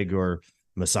leg or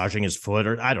massaging his foot,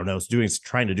 or I don't know,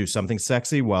 trying to do something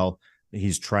sexy while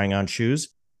he's trying on shoes.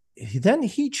 Then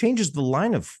he changes the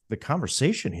line of the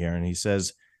conversation here. And he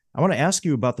says, I want to ask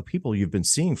you about the people you've been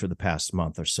seeing for the past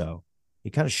month or so. He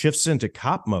kind of shifts into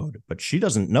cop mode, but she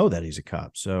doesn't know that he's a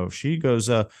cop. So she goes,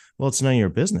 well, it's none of your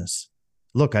business.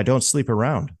 Look, I don't sleep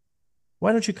around.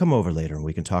 Why don't you come over later and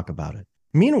we can talk about it?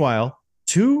 Meanwhile,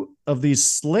 two of these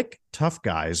slick, tough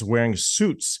guys wearing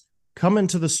suits come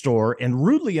into the store and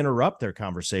rudely interrupt their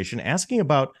conversation, asking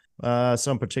about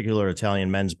some particular Italian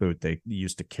men's boot they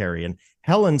used to carry. And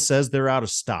Helen says they're out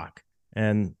of stock.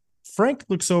 And Frank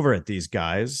looks over at these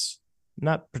guys,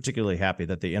 not particularly happy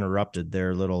that they interrupted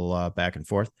their little back and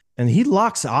forth. And he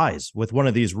locks eyes with one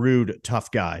of these rude, tough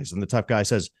guys. And the tough guy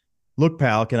says, look,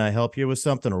 pal, can I help you with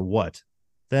something or what?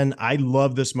 Then I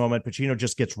love this moment. Pacino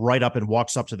just gets right up and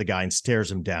walks up to the guy and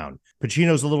stares him down.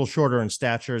 Pacino's a little shorter in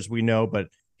stature, as we know, but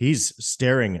he's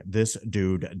staring this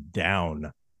dude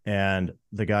down. And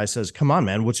the guy says, come on,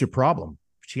 man, what's your problem?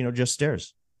 Pacino just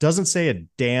stares. Doesn't say a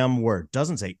damn word.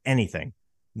 Doesn't say anything.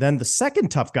 Then the second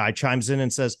tough guy chimes in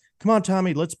and says, come on,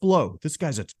 Tommy, let's blow. This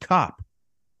guy's a cop.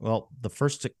 Well, the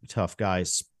first tough guy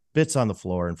spits on the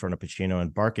floor in front of Pacino,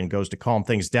 and Barkin goes to calm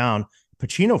things down.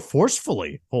 Pacino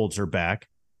forcefully holds her back.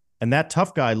 And that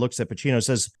tough guy looks at Pacino and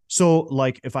says, so,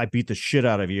 like, if I beat the shit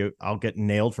out of you, I'll get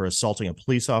nailed for assaulting a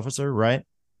police officer, right?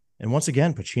 And once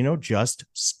again, Pacino just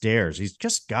stares. He's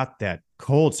just got that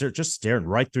cold stare, just staring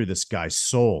right through this guy's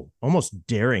soul, almost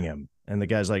daring him. And the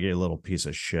guy's like, a little piece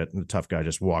of shit. And the tough guy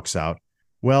just walks out.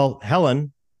 Well,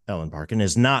 Ellen Barkin,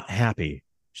 is not happy.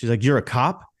 She's like, you're a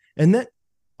cop? And then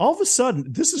all of a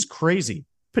sudden, this is crazy.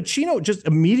 Pacino just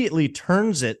immediately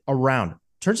turns it around,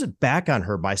 turns it back on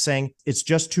her by saying, it's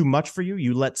just too much for you.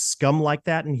 You let scum like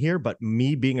that in here. But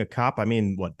me being a cop, I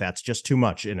mean, what? That's just too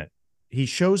much, isn't it? He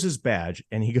shows his badge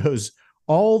and he goes,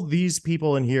 all these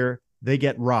people in here, they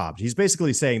get robbed. He's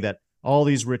basically saying that all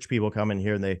these rich people come in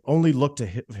here and they only look to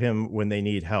him when they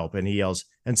need help. And he yells,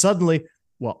 and suddenly,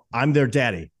 well, I'm their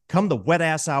daddy. Come the wet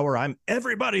ass hour, I'm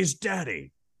everybody's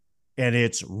daddy. And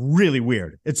it's really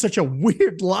weird. It's such a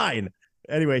weird line.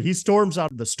 Anyway, he storms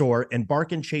out of the store and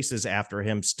Barkin chases after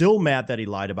him, still mad that he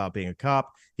lied about being a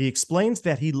cop. He explains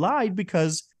that he lied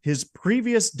because his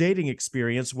previous dating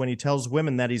experience, when he tells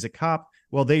women that he's a cop,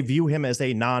 well, they view him as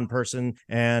a non-person,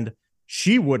 and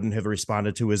she wouldn't have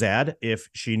responded to his ad if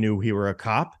she knew he were a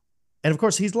cop. And of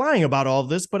course, he's lying about all of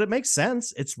this, but it makes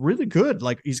sense. It's really good.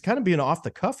 Like, he's kind of being off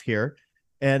the cuff here.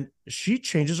 And she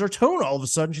changes her tone all of a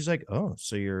sudden. She's like, oh,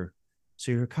 so you're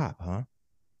a cop, huh?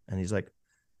 And he's like,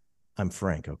 I'm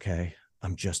Frank, okay?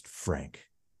 I'm just Frank.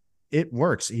 It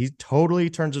works. He totally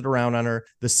turns it around on her.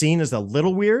 The scene is a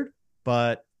little weird,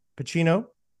 but Pacino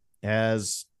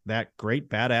has that great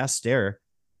badass stare.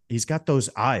 He's got those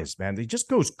eyes, man. He just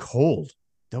goes cold.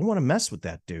 Don't want to mess with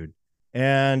that dude.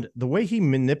 And the way he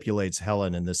manipulates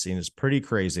Helen in this scene is pretty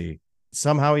crazy.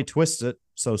 Somehow he twists it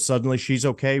so suddenly she's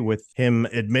okay with him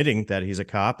admitting that he's a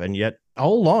cop. And yet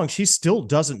all along, she still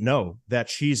doesn't know that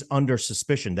she's under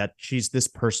suspicion, that she's this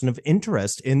person of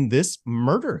interest in this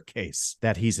murder case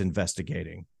that he's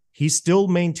investigating. He's still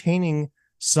maintaining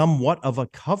somewhat of a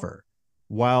cover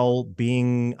while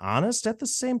being honest at the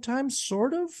same time,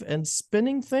 sort of, and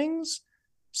spinning things.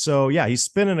 So yeah, he's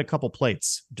spinning a couple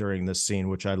plates during this scene,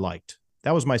 which I liked.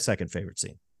 That was my second favorite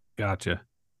scene. Gotcha.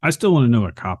 I still want to know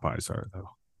what cop eyes are, though,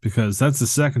 because that's the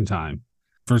second time.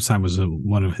 First time was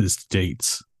one of his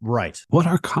dates. Right. What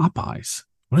are cop eyes?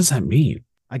 What does that mean?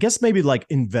 I guess maybe like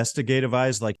investigative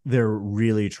eyes, like they're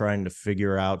really trying to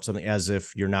figure out something as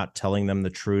if you're not telling them the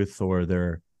truth or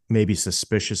they're maybe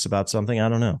suspicious about something. I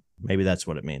don't know. Maybe that's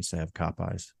what it means to have cop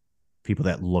eyes. People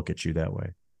that look at you that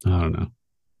way. I don't know.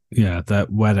 Yeah,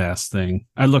 that wet ass thing.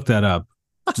 I looked that up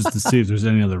just to see if there's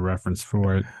any other reference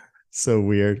for it. So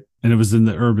weird. And it was in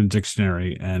the Urban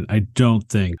Dictionary, and I don't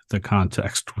think the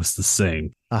context was the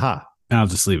same. Aha. I'll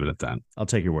just leave it at that. I'll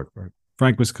take your word for it.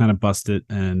 Frank was kind of busted,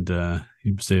 and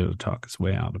he was able to talk his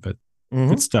way out of it. Mm-hmm.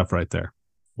 Good stuff right there.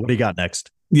 What do you got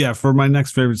next? Yeah, for my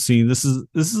next favorite scene, this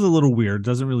is a little weird.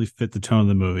 Doesn't really fit the tone of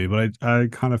the movie, but I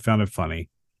kind of found it funny.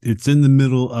 It's in the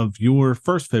middle of your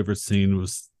first favorite scene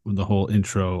was the whole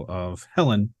intro of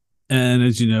Helen. And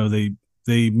as you know,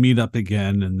 they meet up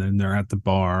again, and then they're at the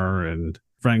bar, and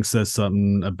Frank says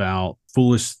something about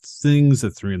foolish things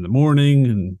at 3 a.m,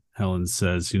 and Helen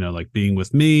says, like being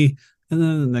with me. And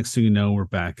then the next thing you know, we're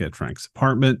back at Frank's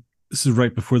apartment. This is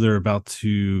right before they're about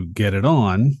to get it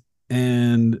on.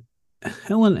 And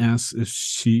Helen asks if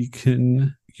she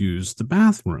can use the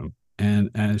bathroom.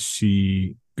 And as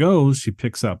she goes, she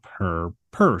picks up her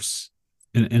purse.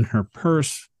 And in her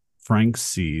purse, Frank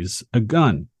sees a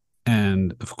gun.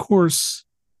 And of course,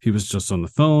 he was just on the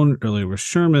phone earlier with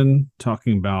Sherman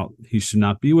talking about he should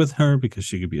not be with her because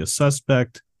she could be a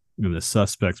suspect. And the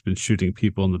suspect's been shooting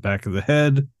people in the back of the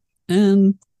head.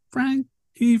 And Frank,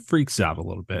 he freaks out a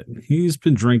little bit. He's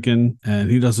been drinking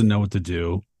and he doesn't know what to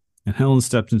do. And Helen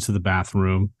stepped into the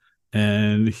bathroom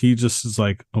and he just is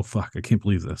like, oh, fuck, I can't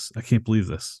believe this. I can't believe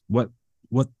this. What?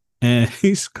 And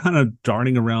he's kind of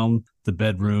darting around the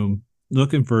bedroom,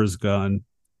 looking for his gun,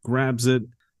 grabs it,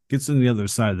 gets on the other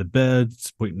side of the bed,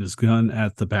 pointing his gun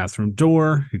at the bathroom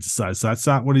door. He decides that's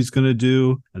not what he's going to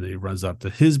do. And then he runs up to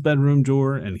his bedroom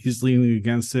door and he's leaning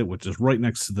against it, which is right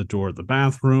next to the door of the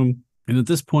bathroom. And at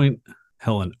this point,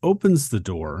 Helen opens the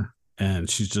door and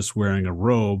she's just wearing a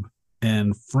robe.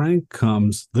 And Frank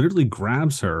comes, literally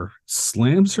grabs her,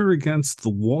 slams her against the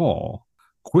wall,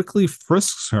 quickly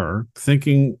frisks her,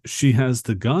 thinking she has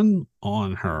the gun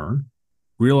on her,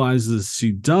 realizes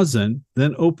she doesn't,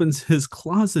 then opens his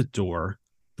closet door,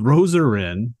 throws her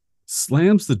in,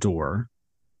 slams the door,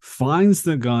 finds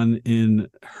the gun in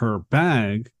her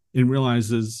bag, and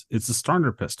realizes it's a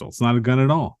starter pistol. It's not a gun at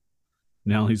all.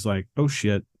 Now he's like, oh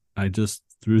shit, I just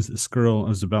threw this girl I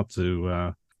was about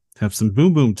to have some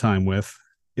boom boom time with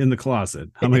in the closet.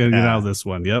 How am I going to get out of this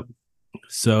one? Yep.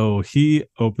 So he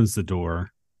opens the door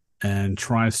and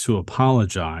tries to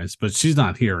apologize, but she's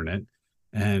not hearing it.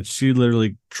 And she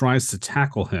literally tries to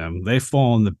tackle him. They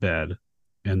fall in the bed.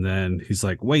 And then he's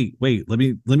like, wait, let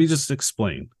me just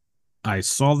explain. I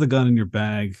saw the gun in your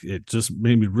bag. It just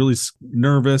made me really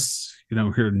nervous.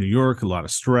 Here in New York, a lot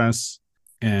of stress.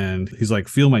 And he's like,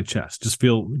 feel my chest. Just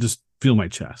feel my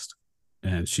chest.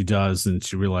 And she does. And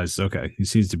she realizes, okay, he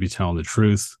seems to be telling the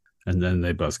truth. And then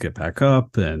they both get back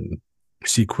up and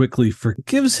she quickly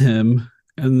forgives him.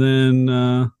 And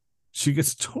then she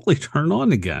gets totally turned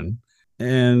on again.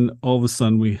 And all of a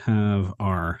sudden we have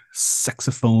our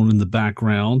saxophone in the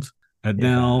background. And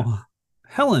now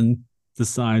Helen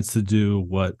decides to do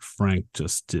what Frank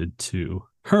just did to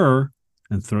her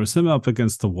and throws him up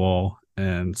against the wall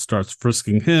and starts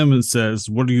frisking him and says,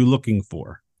 what are you looking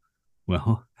for?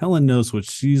 Well, Helen knows what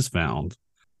she's found.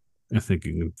 I think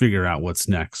you can figure out what's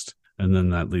next. And then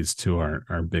that leads to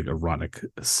our big erotic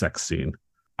sex scene.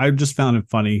 I just found it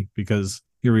funny because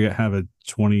here we have a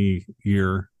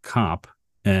 20-year cop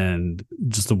and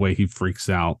just the way he freaks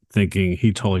out, thinking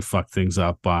he totally fucked things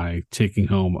up by taking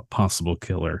home a possible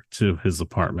killer to his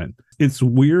apartment. It's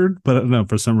weird, but I don't know,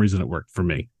 for some reason it worked for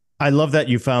me. I love that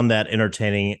you found that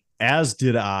entertaining, as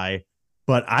did I.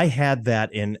 But I had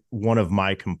that in one of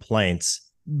my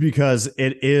complaints because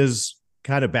it is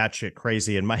kind of batshit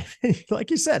crazy. And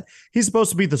like you said, he's supposed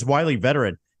to be this wily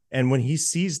veteran. And when he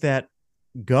sees that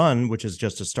gun, which is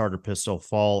just a starter pistol,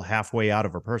 fall halfway out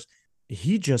of her purse,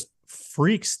 he just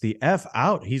freaks the F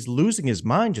out. He's losing his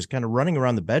mind, just kind of running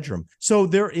around the bedroom. So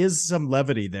there is some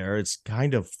levity there. It's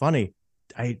kind of funny.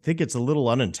 I think it's a little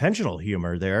unintentional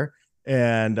humor there.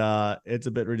 And it's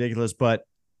a bit ridiculous, but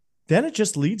then it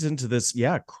just leads into this,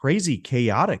 crazy,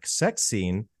 chaotic sex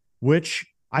scene, which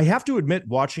I have to admit,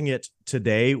 watching it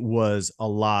today was a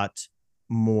lot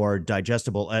more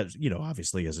digestible, as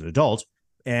obviously as an adult,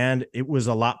 and it was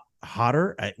a lot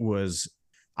hotter. I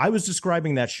was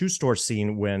describing that shoe store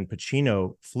scene when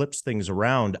Pacino flips things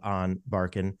around on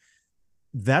Barkin.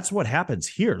 That's what happens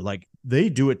here. Like, they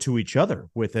do it to each other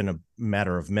within a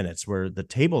matter of minutes, where the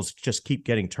tables just keep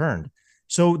getting turned.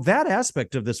 So that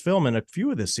aspect of this film and a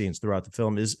few of the scenes throughout the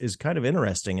film is kind of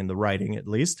interesting in the writing, at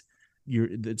least.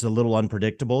 it's a little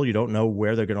unpredictable. You don't know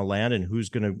where they're going to land and who's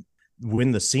going to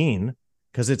win the scene,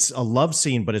 because it's a love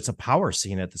scene, but it's a power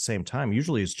scene at the same time.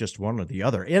 Usually it's just one or the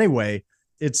other. Anyway,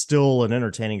 it's still an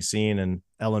entertaining scene, and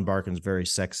Ellen Barkin's very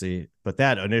sexy. But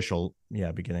that initial,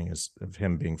 beginning of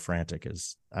him being frantic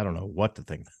is, I don't know what to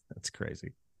think. That's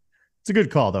crazy. It's a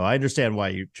good call, though. I understand why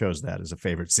you chose that as a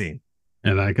favorite scene.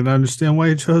 And I can understand why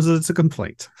you chose it as a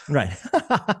complaint. Right.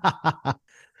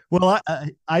 Well,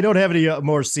 I don't have any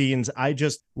more scenes. I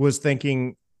just was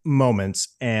thinking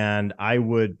moments, and I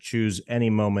would choose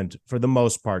any moment for the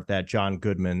most part that John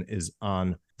Goodman is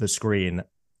on the screen.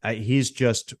 He's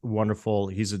just wonderful.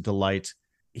 He's a delight.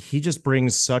 He just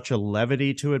brings such a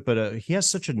levity to it, but he has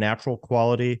such a natural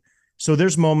quality. So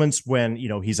there's moments when,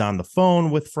 he's on the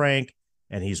phone with Frank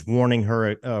and he's warning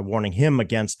him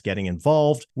against getting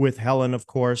involved with Helen, of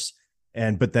course,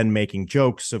 but then making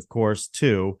jokes, of course,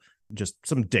 too, just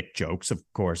some dick jokes, of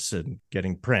course, and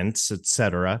getting prints,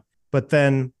 etc. But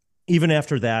then even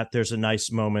after that, there's a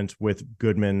nice moment with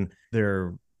Goodman.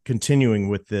 They're continuing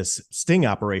with this sting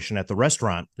operation at the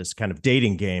restaurant, this kind of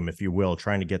dating game, if you will,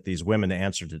 trying to get these women to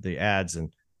answer to the ads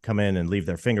and come in and leave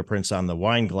their fingerprints on the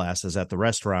wine glasses at the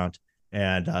restaurant.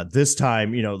 And this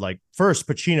time, first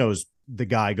Pacino's the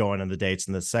guy going on the dates.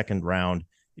 In the second round,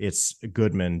 it's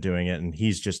Goodman doing it. And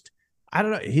he's just, I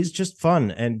don't know, he's just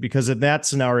fun. And because in that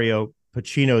scenario,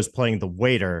 Pacino's playing the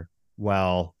waiter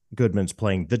while Goodman's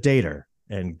playing the dater.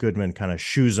 And Goodman kind of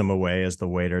shoos him away as the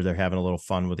waiter. They're having a little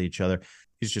fun with each other.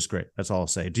 He's just great. That's all I'll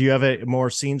say. Do you have more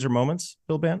scenes or moments,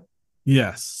 Bill Bant?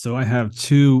 Yes. So I have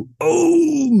two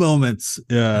moments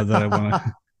that I want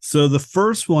to. So the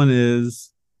first one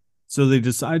is, so they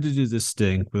decide to do this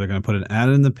sting where they're going to put an ad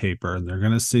in the paper and they're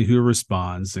going to see who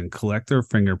responds and collect their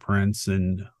fingerprints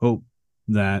and hope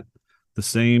that the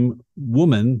same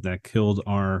woman that killed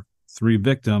our 3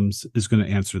 victims is going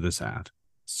to answer this ad.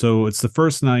 So it's the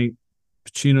first night.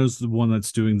 Pacino's the one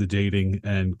that's doing the dating,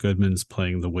 and Goodman's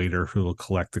playing the waiter who will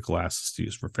collect the glasses to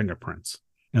use for fingerprints.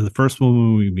 And the first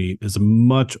woman we meet is a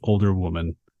much older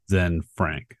woman than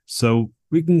Frank. So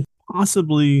we can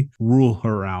possibly rule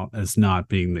her out as not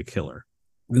being the killer.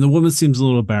 And the woman seems a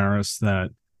little embarrassed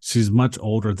that she's much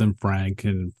older than Frank,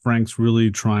 and Frank's really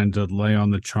trying to lay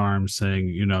on the charm, saying,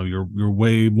 you're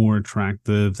way more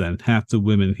attractive than half the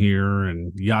women here,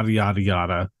 and yada, yada,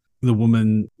 yada. The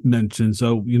woman mentions,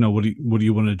 what do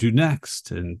you want to do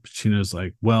next? And Pacino's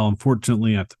like, well,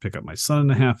 unfortunately, I have to pick up my son in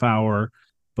a half hour,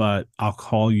 but I'll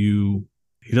call you.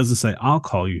 He doesn't say, I'll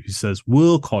call you. He says,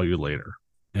 we'll call you later.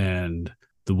 And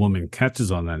the woman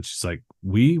catches on that. And she's like,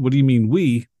 we? What do you mean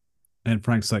we? And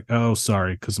Frank's like, oh,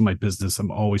 sorry, because of my business,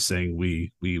 I'm always saying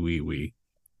we.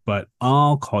 But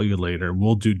I'll call you later.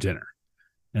 We'll do dinner.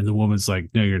 And the woman's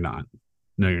like, no, you're not.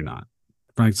 No, you're not.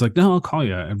 Frank's like, no, I'll call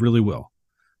you. I really will.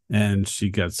 And she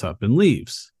gets up and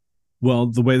leaves. Well,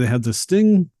 the way they have the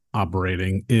sting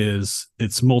operating is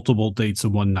it's multiple dates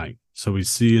in one night. So we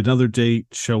see another date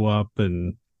show up,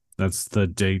 and that's the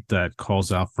date that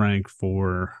calls out Frank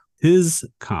for his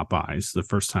cop eyes, the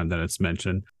first time that it's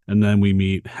mentioned. And then we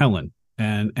meet Helen.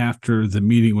 And after the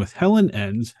meeting with Helen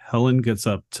ends, Helen gets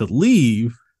up to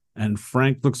leave, and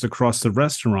Frank looks across the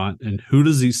restaurant, and who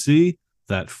does he see?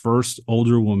 That first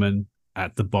older woman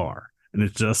at the bar. And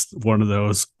it's just one of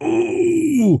those,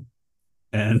 ooh.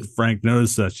 And Frank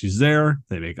knows that she's there.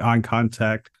 They make eye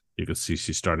contact. You can see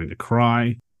she's starting to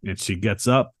cry. And she gets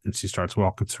up and she starts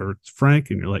walking towards Frank.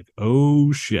 And you're like,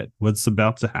 oh, shit, what's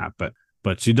about to happen?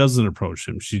 But she doesn't approach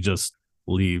him. She just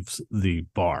leaves the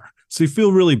bar. So you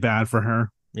feel really bad for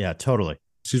her. Yeah, totally.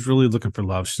 She's really looking for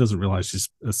love. She doesn't realize she's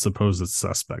a supposed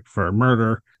suspect for a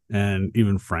murder. And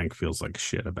even Frank feels like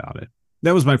shit about it.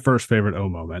 That was my first favorite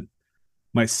moment.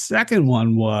 My second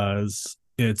one was,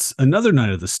 it's another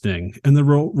night of the sting, and the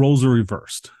roles are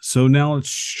reversed. So now it's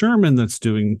Sherman that's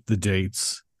doing the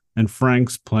dates, and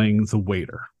Frank's playing the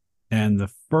waiter. And the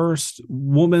first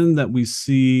woman that we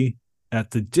see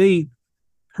at the date,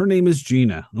 her name is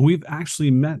Gina. And we've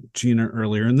actually met Gina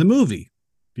earlier in the movie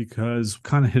because we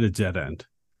kind of hit a dead end.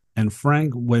 And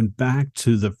Frank went back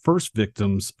to the first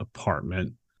victim's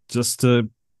apartment just to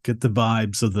get the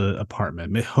vibes of the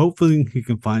apartment. Hopefully he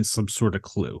can find some sort of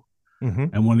clue.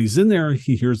 Mm-hmm. And when he's in there,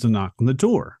 he hears a knock on the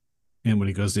door. And when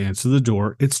he goes to answer the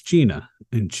door, it's Gina.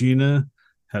 And Gina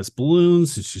has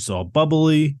balloons and she's all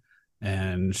bubbly.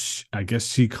 And I guess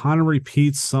she kind of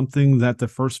repeats something that the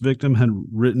first victim had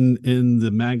written in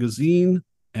the magazine.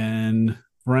 And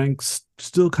Frank's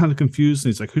still kind of confused. And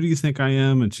he's like, who do you think I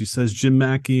am? And she says, Jim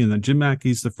Mackey. And then Jim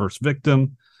Mackey's the first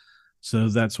victim. So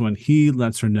that's when he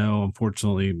lets her know,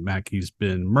 unfortunately, Mackey's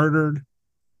been murdered.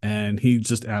 And he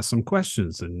just asks some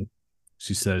questions. And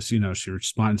She says, she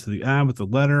responded to the ad with a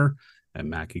letter, and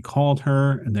Mackie called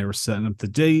her, and they were setting up the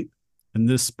date, and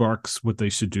this sparks what they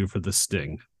should do for the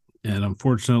sting. And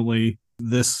unfortunately,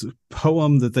 this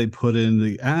poem that they put in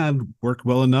the ad worked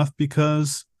well enough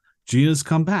because Gina's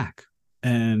come back.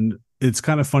 And it's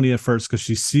kind of funny at first because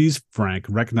she sees Frank,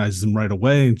 recognizes him right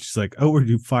away, and she's like, "Oh, were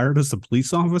you fired as a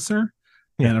police officer?"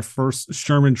 Yeah. And at first,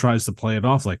 Sherman tries to play it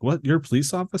off like, "What? You're a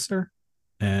police officer?"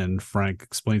 And Frank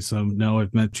explains to him, "No,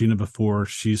 I've met Gina before.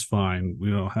 She's fine.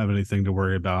 We don't have anything to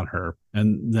worry about her."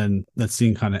 And then that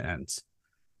scene kind of ends.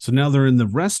 So now they're in the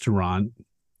restaurant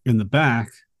in the back,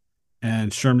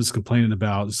 and Sherman's complaining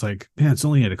about, it's like, "Man, it's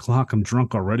only 8:00. I'm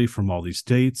drunk already from all these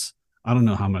dates. I don't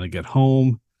know how I'm going to get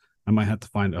home. I might have to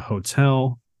find a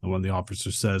hotel." And when the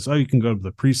officer says, "Oh, you can go to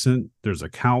the precinct. There's a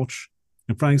couch."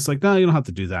 And Frank's like, "No, you don't have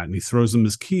to do that." And he throws him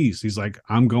his keys. He's like,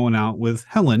 "I'm going out with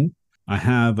Helen. I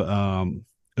have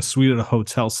a suite at a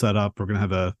hotel set up. We're going to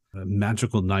have a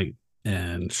magical night."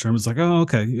 And Sherman's like, "Oh,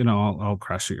 okay. I'll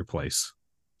crash at your place."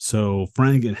 So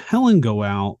Frank and Helen go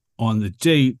out on the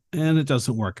date, and it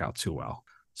doesn't work out too well.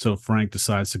 So Frank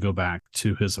decides to go back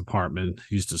to his apartment.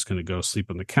 He's just going to go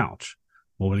sleep on the couch.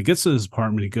 Well, when he gets to his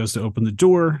apartment, he goes to open the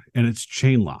door, and it's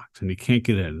chain locked, and he can't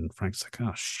get in. And Frank's like,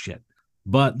 "Oh, shit."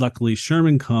 But luckily,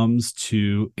 Sherman comes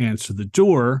to answer the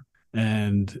door,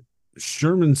 and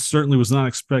Sherman certainly was not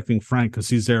expecting Frank because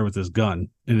he's there with his gun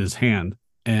in his hand.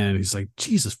 And he's like,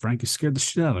 "Jesus, Frank, you scared the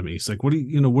shit out of me." He's like, what are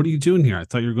you doing here? I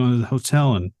thought you were going to the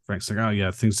hotel." And Frank's like, "Oh,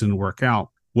 yeah, things didn't work out."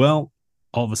 Well,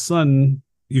 all of a sudden,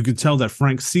 you can tell that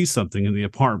Frank sees something in the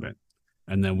apartment.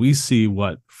 And then we see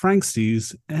what Frank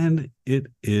sees, and it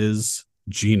is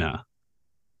Gina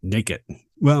naked.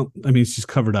 Well, I mean, she's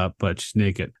covered up, but she's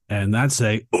naked. And that's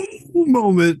a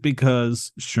moment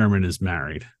because Sherman is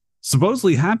married,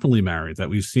 supposedly happily married, that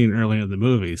we've seen earlier in the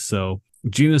movie. So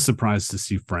Gina's surprised to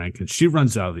see Frank, and she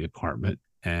runs out of the apartment.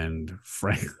 And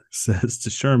Frank says to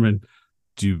Sherman,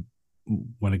 "Do you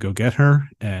want to go get her?"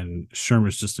 And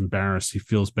Sherman's just embarrassed. He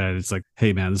feels bad. It's like,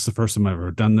 "Hey, man, this is the first time I've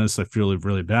ever done this. I feel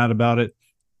really bad about it."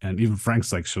 And even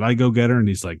Frank's like, "Should I go get her?" And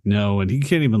he's like, "No." And he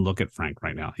can't even look at Frank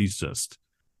right now. He's just,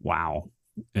 wow.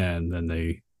 And then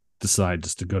they decide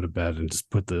just to go to bed and just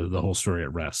put the whole story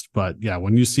at rest. But yeah,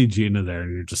 when you see Gina there,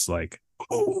 and you're just like,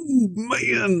 "Oh,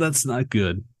 man, that's not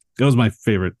good." That was my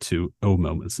favorite two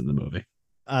moments in the movie.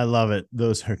 I love it.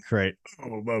 Those are great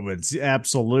moments.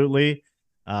 Absolutely.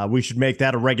 We should make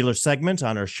that a regular segment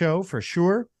on our show for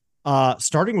sure.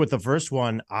 Starting with the first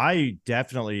one, I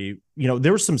definitely,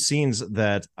 there were some scenes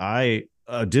that I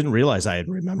didn't realize I had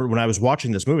remembered when I was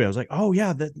watching this movie. I was like, "Oh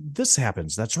yeah, this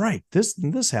happens. That's right.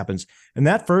 This happens." And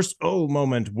that first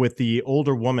moment with the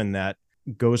older woman that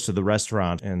goes to the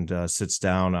restaurant and sits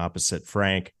down opposite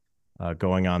Frank,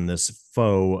 going on this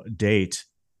faux date,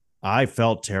 I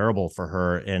felt terrible for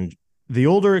her. And the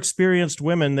older experienced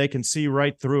women, they can see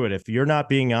right through it. If you're not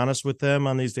being honest with them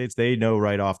on these dates, they know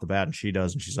right off the bat, and she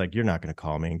does. And she's like, "You're not going to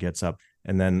call me," and gets up.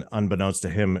 And then unbeknownst to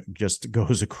him, just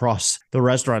goes across the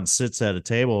restaurant, sits at a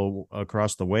table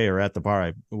across the way or at the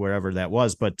bar, wherever that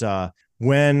was. But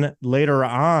when later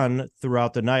on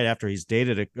throughout the night, after he's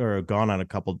dated or gone on a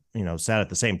couple, sat at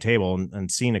the same table and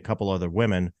seen a couple other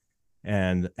women,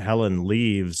 and Helen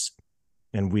leaves,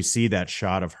 and we see that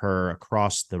shot of her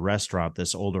across the restaurant,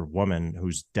 this older woman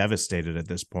who's devastated at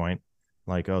this point.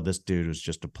 Like, "Oh, this dude was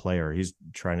just a player. He's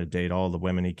trying to date all the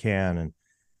women he can." And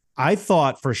I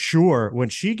thought for sure when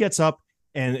she gets up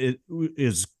and it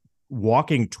is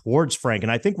walking towards Frank,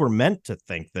 and I think we're meant to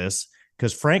think this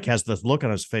because Frank has this look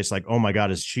on his face like, "Oh my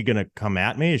God, is she going to come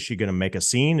at me? Is she going to make a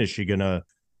scene? Is she going to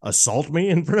assault me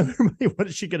in front of everybody? What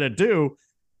is she going to do?"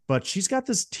 But she's got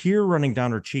this tear running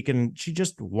down her cheek, and she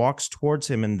just walks towards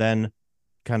him and then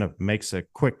kind of makes a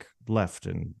quick left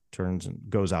and turns and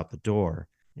goes out the door.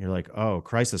 You're like, "Oh,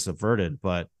 crisis averted,"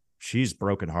 but she's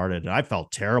brokenhearted. And I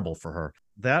felt terrible for her.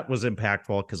 That was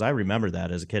impactful because I remember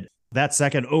that as a kid. That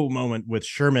second moment with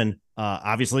Sherman,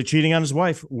 obviously cheating on his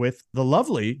wife with the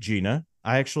lovely Gina.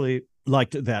 I actually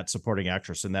liked that supporting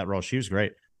actress in that role. She was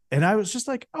great. And I was just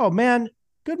like, "Oh man,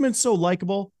 Goodman's so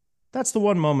likable." That's the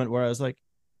one moment where I was like,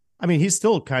 I mean, he's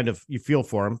still kind of, you feel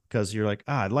for him because you're like,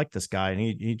 I like this guy. And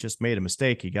he just made a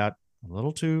mistake. He got a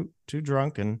little too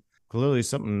drunk, and clearly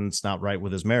something's not right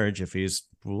with his marriage if he's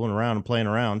fooling around and playing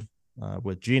around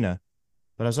with Gina.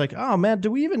 But I was like, "Oh man,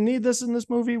 do we even need this in this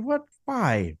movie?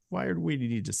 Why do we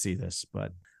need to see this?"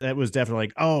 But that was definitely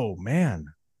like, "Oh man,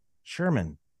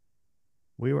 Sherman,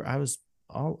 I was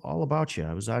all about you.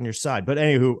 I was on your side." But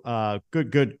anywho,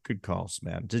 good calls,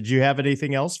 man. Did you have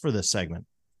anything else for this segment?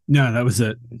 No, that was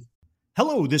it.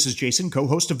 Hello, this is Jason,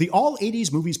 co-host of the All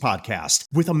 80s Movies podcast,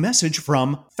 with a message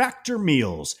from Factor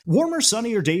Meals. Warmer,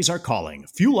 sunnier days are calling.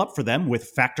 Fuel up for them with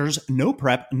Factor's no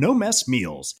prep, no mess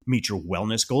meals. Meet your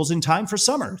wellness goals in time for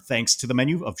summer, thanks to the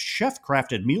menu of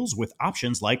chef-crafted meals with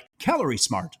options like Calorie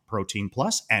Smart, Protein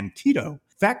Plus, and Keto.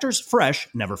 Factor's fresh,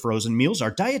 never frozen meals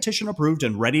are dietitian approved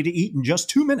and ready to eat in just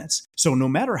 2 minutes. So no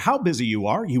matter how busy you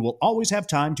are, you will always have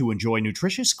time to enjoy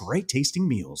nutritious, great tasting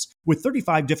meals. With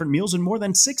 35 different meals and more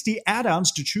than 60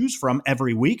 add-ons to choose from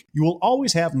every week, you will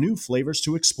always have new flavors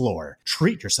to explore.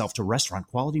 Treat yourself to restaurant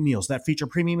quality meals that feature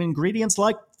premium ingredients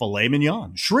like filet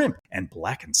mignon, shrimp, and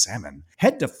blackened salmon.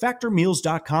 Head to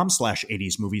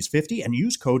factormeals.com/80smovies50 and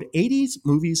use code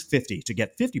 80smovies50 to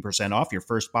get 50% off your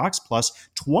first box plus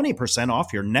 20% off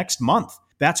your next month.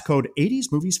 That's code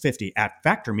 80smovies50 at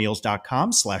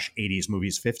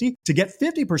factormeals.com/80smovies50 to get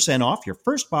 50% off your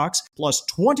first box plus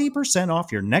 20% off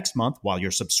your next month while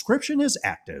your subscription is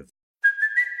active.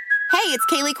 Hey, it's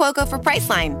Kaylee Cuoco for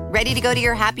Priceline. Ready to go to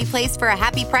your happy place for a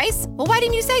happy price? Well, why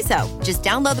didn't you say so? Just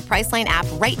download the Priceline app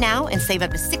right now and save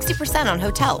up to 60% on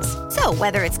hotels. So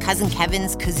whether it's Cousin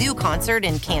Kevin's Kazoo Concert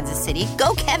in Kansas City,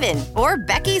 go Kevin, or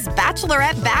Becky's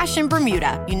Bachelorette Bash in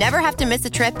Bermuda, you never have to miss a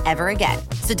trip ever again.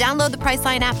 So download the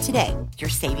Priceline app today. Your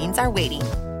savings are waiting.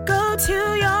 Go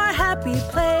to your happy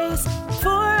place for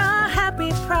a happy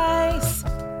price.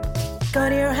 Go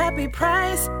to your happy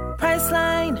price,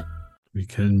 Priceline. We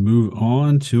can move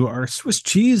on to our Swiss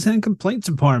cheese and complaint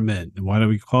department. And why do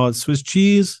we call it Swiss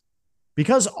cheese?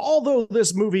 Because although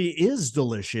this movie is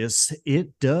delicious,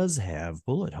 it does have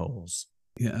bullet holes.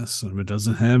 Yes, if it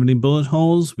doesn't have any bullet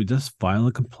holes, we just file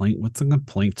a complaint with the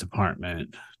complaint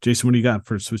department. Jason, what do you got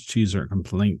for Swiss cheese or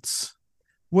complaints?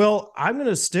 Well, I'm going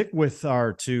to stick with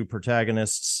our two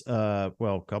protagonists. A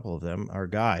couple of them are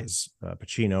guys,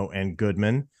 Pacino and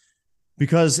Goodman.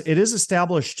 Because it is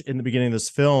established in the beginning of this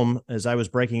film, as I was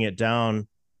breaking it down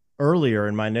earlier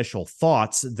in my initial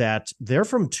thoughts, that they're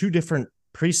from two different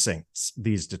precincts,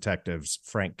 these detectives,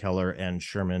 Frank Keller and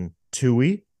Sherman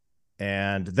Toohey.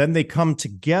 And then they come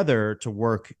together to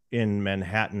work in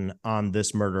Manhattan on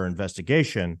this murder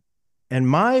investigation. And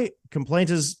my complaint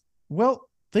is, well,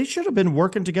 they should have been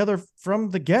working together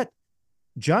from the get.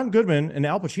 John Goodman and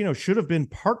Al Pacino should have been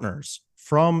partners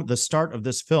from the start of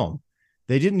this film.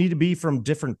 They didn't need to be from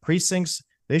different precincts.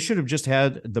 They should have just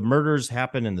had the murders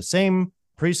happen in the same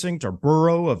precinct or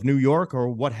borough of New York or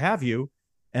what have you.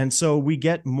 And so we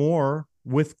get more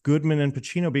with Goodman and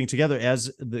Pacino being together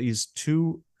as these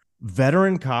two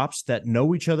veteran cops that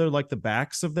know each other like the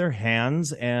backs of their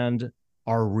hands and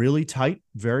are really tight,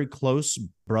 very close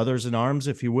brothers in arms,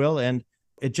 if you will. And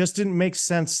it just didn't make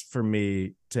sense for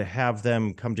me to have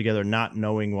them come together not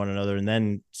knowing one another and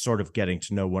then sort of getting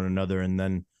to know one another and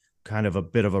then kind of a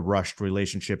bit of a rushed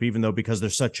relationship, even though because they're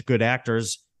such good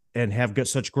actors and have got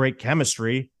such great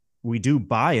chemistry, we do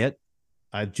buy it.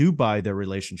 I do buy their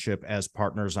relationship as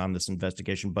partners on this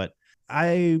investigation, but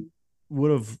I would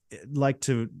have liked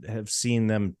to have seen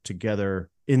them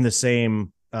together in the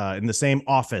same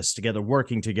office together,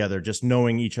 working together, just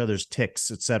knowing each other's tics,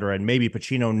 etc. And maybe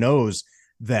Pacino knows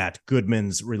that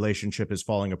Goodman's relationship is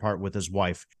falling apart with his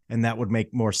wife, and that would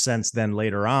make more sense then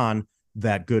later on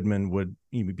that Goodman would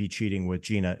be cheating with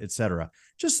Gina, etc.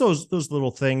 Just those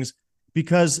little things,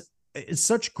 because it's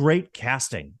such great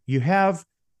casting. You have,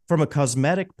 from a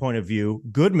cosmetic point of view,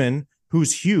 Goodman,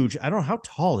 who's huge. I don't know, how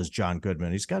tall is John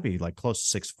Goodman? He's got to be like close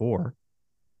to 6'4".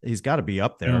 He's got to be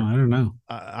up there. I don't know.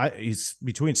 He's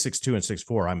between 6'2" and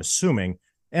 6'4", I'm assuming.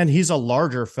 And he's a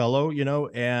larger fellow,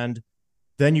 and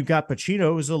then you got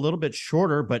Pacino, who's a little bit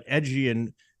shorter, but edgy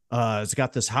and has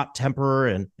got this hot temper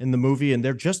and in the movie, and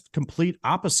they're just complete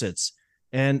opposites,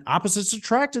 and opposites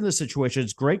attract in this situation.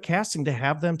 It's great casting to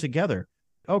have them together.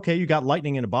 Okay, you got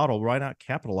lightning in a bottle. Why not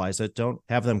capitalize it? Don't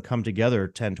have them come together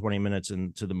 10, 20 minutes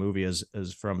into the movie as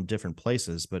from different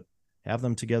places, but have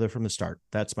them together from the start.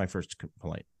 That's my first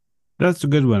complaint. That's a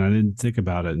good one. I didn't think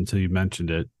about it until you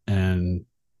mentioned it, and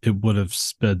it would have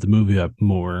sped the movie up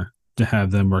more to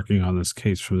have them working on this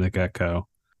case from the get-go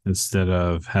instead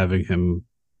of having him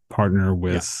partner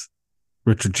with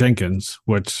Richard Jenkins,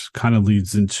 which kind of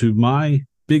leads into my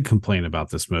big complaint about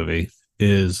this movie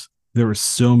is there are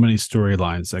so many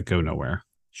storylines that go nowhere.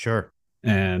 Sure.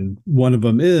 And one of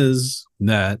them is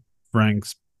that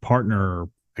Frank's partner,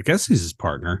 I guess he's his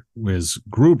partner, is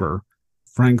Gruber.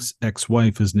 Frank's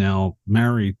ex-wife is now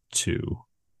married to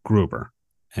Gruber.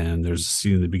 And there's a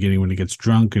scene in the beginning when he gets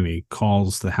drunk and he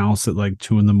calls the house at like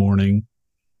 2 a.m. and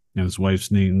his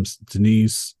wife's name's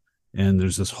Denise. And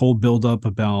there's this whole buildup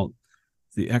about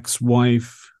the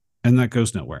ex-wife, and that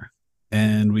goes nowhere.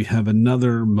 And we have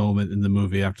another moment in the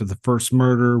movie after the first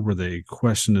murder where they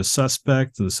question a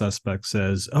suspect, and the suspect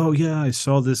says, "Oh yeah, I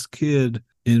saw this kid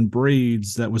in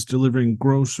braids that was delivering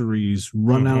groceries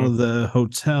run out of the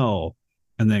hotel,"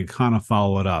 and they kind of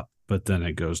follow it up, but then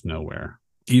it goes nowhere.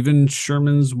 Even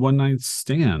Sherman's one night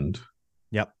stand.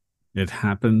 Yep. It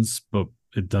happens, but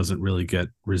it doesn't really get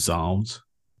resolved.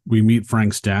 We meet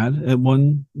Frank's dad at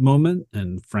one moment,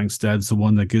 and Frank's dad's the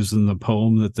one that gives them the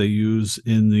poem that they use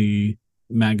in the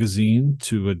magazine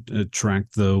to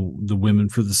attract the women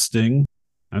for the sting.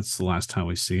 That's the last time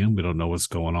we see him. We don't know what's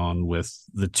going on with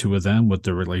the two of them, what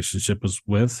their relationship is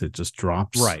with. It just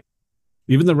drops. Right.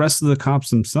 Even the rest of the cops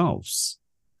themselves.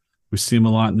 We see them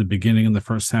a lot in the beginning, in the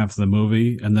first half of the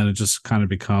movie, and then it just kind of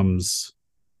becomes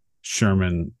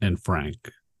Sherman and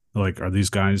Frank. Like, are these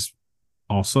guys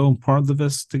also part of the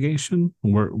investigation?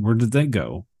 Where did they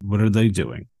go? What are they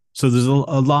doing? So there's a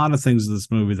lot of things in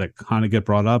this movie that kind of get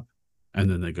brought up and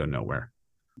then they go nowhere.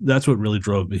 That's what really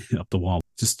drove me up the wall.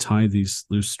 Just tie these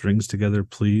loose strings together,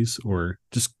 please, or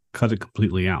just cut it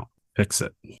completely out. Fix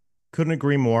it. Couldn't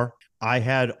agree more. I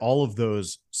had all of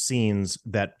those scenes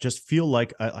that just feel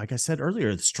like I said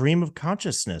earlier, the stream of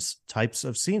consciousness types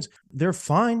of scenes. They're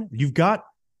fine. You've got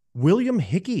William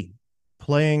Hickey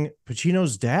playing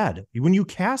Pacino's dad. When you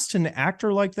cast an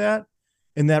actor like that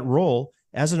in that role,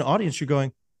 as an audience, you're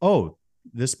going, oh,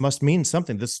 this must mean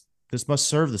something. This must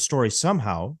serve the story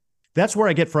somehow. That's where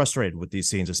I get frustrated with these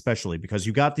scenes, especially because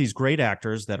you got these great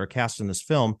actors that are cast in this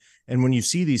film. And when you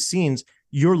see these scenes,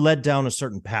 you're led down a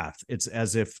certain path. It's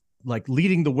as if like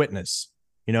leading the witness,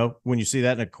 you know, when you see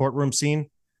that in a courtroom scene,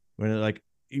 when like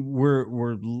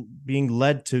we're being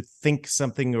led to think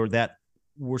something, or that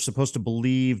we're supposed to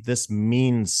believe this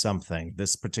means something,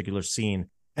 this particular scene.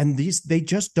 And they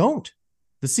just don't.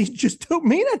 The scenes just don't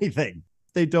mean anything.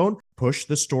 They don't push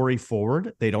the story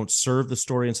forward. They don't serve the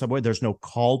story in some way. There's no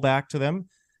callback to them,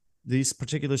 these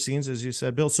particular scenes, as you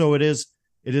said, Bill. So it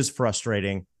is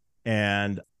frustrating.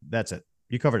 And that's it.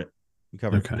 You covered it. You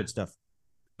covered Good stuff.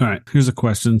 All right. Here's a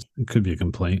question. It could be a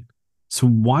complaint. So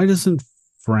why doesn't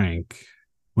Frank,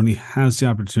 when he has the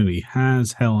opportunity,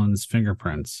 has Helen's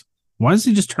fingerprints, why does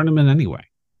he just turn them in anyway?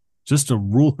 Just to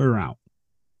rule her out?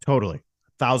 Totally.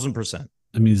 1,000%.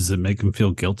 I mean, does it make him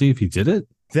feel guilty if he did it?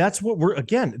 That's what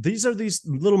these are these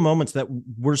little moments that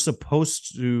we're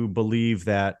supposed to believe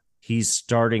that he's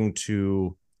starting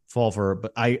to fall for her.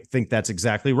 But I think that's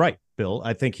exactly right, Bill.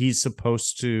 I think he's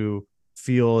supposed to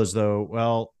feel as though,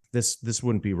 well, this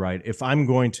wouldn't be right. If I'm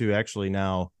going to actually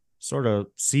now sort of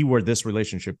see where this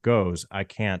relationship goes, I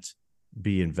can't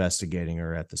be investigating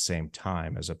her at the same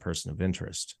time as a person of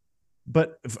interest.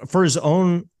 But for his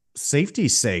own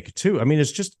safety's sake, too. I mean,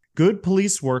 it's just good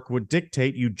police work would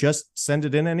dictate you just send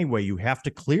it in anyway. You have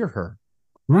to clear her,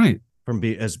 right? From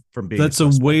being. That's a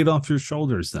weight off your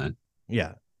shoulders, then.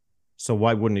 Yeah. So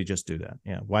why wouldn't he just do that?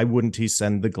 Yeah. Why wouldn't he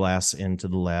send the glass into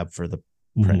the lab for the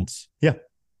prints? Yeah.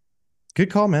 Good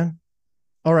call, man.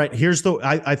 All right.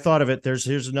 I thought of it.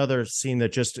 Here's another scene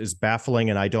that just is baffling,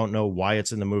 and I don't know why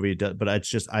it's in the movie, but it's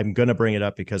just, I'm going to bring it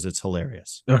up because it's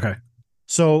hilarious. Okay.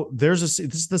 So this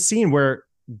is the scene where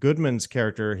Goodman's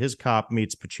character, his cop,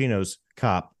 meets Pacino's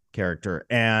cop character,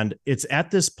 and it's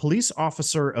at this police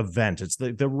officer event. It's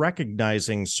the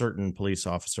recognizing certain police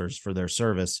officers for their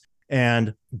service,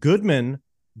 and Goodman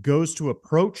goes to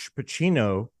approach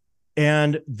Pacino,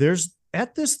 and there's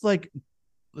at this, like,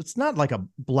 it's not like a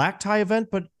black tie event,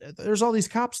 but there's all these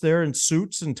cops there in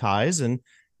suits and ties and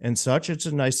such. It's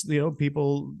a nice,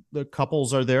 the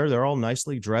couples are there. They're all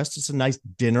nicely dressed. It's a nice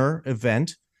dinner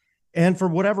event. And for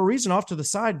whatever reason, off to the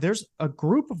side, there's a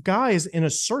group of guys in a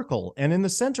circle. And in the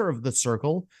center of the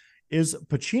circle is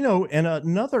Pacino and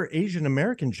another Asian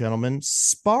American gentleman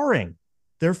sparring.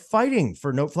 They're fighting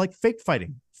like fake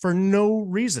fighting for no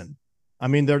reason. I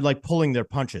mean, they're like pulling their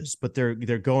punches, but they're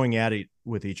going at it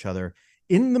with each other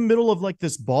in the middle of like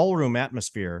this ballroom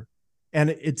atmosphere.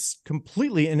 And it's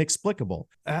completely inexplicable.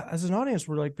 As an audience,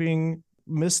 we're like being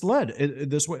misled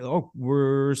this way. Oh,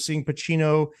 we're seeing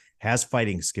Pacino has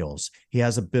fighting skills. He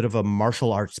has a bit of a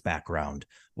martial arts background,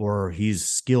 or he's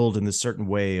skilled in this certain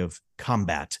way of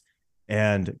combat.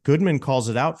 And Goodman calls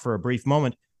it out for a brief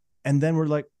moment. And then we're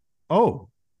like, oh,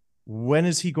 when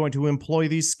is he going to employ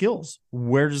these skills?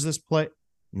 Where does this play?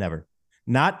 Never.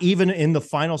 Not even in the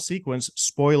final sequence,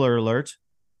 spoiler alert,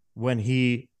 when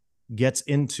he gets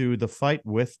into the fight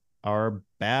with our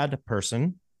bad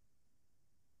person.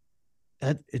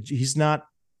 He's not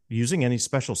using any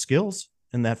special skills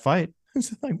in that fight.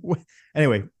 It's like,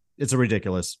 anyway, it's a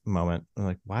ridiculous moment. I'm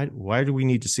like, why do we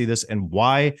need to see this? And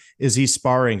why is he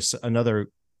sparring another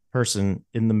person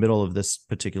in the middle of this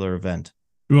particular event?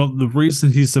 Well, the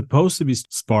reason he's supposed to be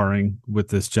sparring with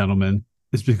this gentleman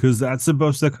is because that's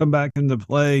supposed to come back into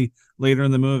play later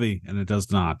in the movie, and it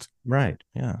does not. Right.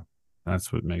 Yeah.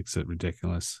 That's what makes it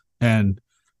ridiculous. And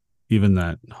even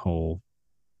that whole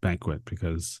banquet,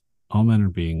 because all men are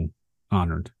being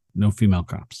honored. No female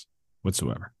cops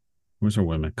whatsoever. Where's our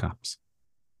women cops?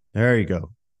 There you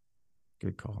go.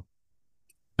 Good call.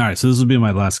 All right, so this will be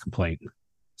my last complaint.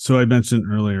 So I mentioned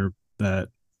earlier that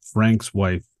Frank's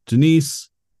wife, Denise,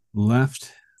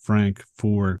 left Frank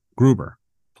for Gruber,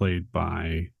 played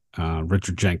by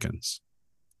Richard Jenkins.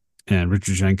 And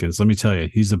Richard Jenkins, let me tell you,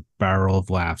 he's a barrel of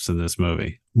laughs in this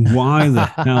movie. Why the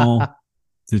hell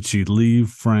did she leave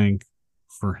Frank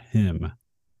for him?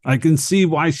 I can see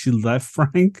why she left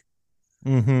Frank.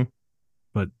 Mm-hmm.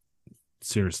 But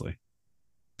seriously,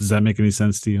 does that make any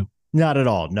sense to you? Not at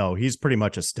all. No, he's pretty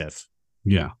much a stiff.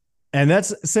 Yeah. And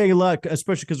that's saying a lot,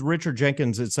 especially because Richard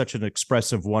Jenkins is such an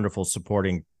expressive, wonderful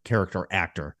supporting character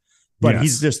actor. But Yes.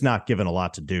 he's just not given a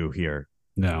lot to do here.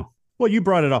 No. Well, you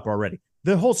brought it up already.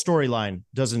 The whole storyline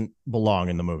doesn't belong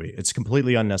in the movie. It's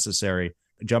completely unnecessary.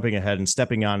 Jumping ahead and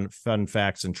stepping on fun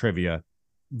facts and trivia,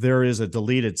 there is a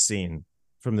deleted scene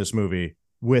from this movie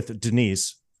with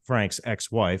Denise, Frank's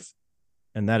ex-wife,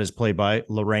 and that is played by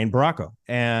Lorraine Bracco.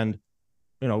 And,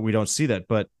 we don't see that,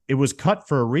 but it was cut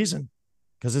for a reason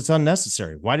because it's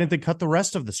unnecessary. Why didn't they cut the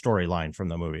rest of the storyline from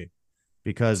the movie?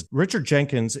 Because Richard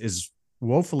Jenkins is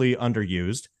woefully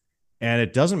underused, and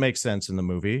it doesn't make sense in the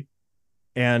movie.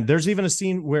 And there's even a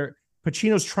scene where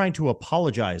Pacino's trying to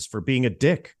apologize for being a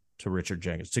dick to Richard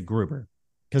Jenkins, to Gruber,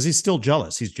 because he's still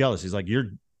jealous. He's jealous. He's like,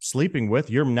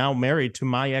 you're now married to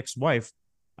my ex-wife.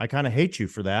 I kind of hate you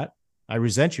for that. I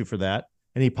resent you for that.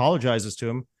 And he apologizes to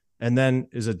him and then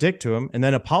is a dick to him and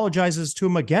then apologizes to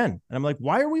him again. And I'm like,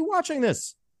 why are we watching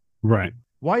this? Right.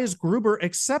 Why is Gruber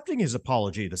accepting his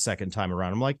apology the second time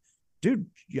around? I'm like, dude,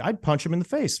 I'd punch him in the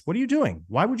face. What are you doing?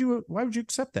 Why would you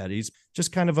accept that? He's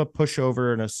just kind of a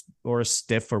pushover or a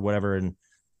stiff or whatever. And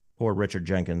poor Richard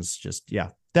Jenkins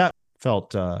that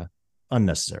felt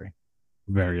unnecessary.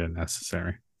 Very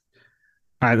unnecessary.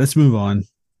 All right, let's move on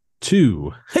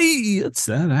to Hey, It's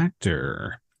That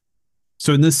Actor.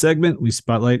 So in this segment, we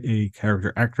spotlight a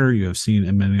character actor you have seen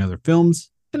in many other films,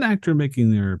 an actor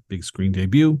making their big screen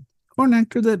debut, or an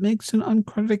actor that makes an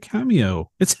uncredited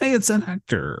cameo. It's Hey, It's That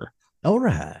Actor. All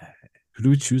right. Who do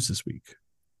we choose this week?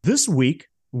 This week,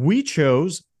 we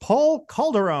chose Paul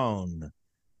Calderone.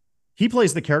 He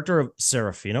plays the character of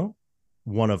Serafino,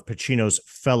 one of Pacino's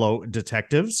fellow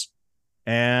detectives.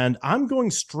 And I'm going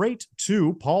straight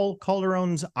to Paul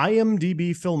Calderone's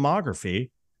IMDb filmography,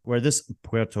 where this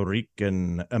Puerto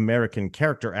Rican American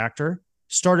character actor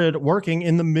started working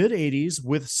in the mid-'80s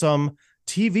with some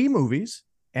TV movies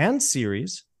and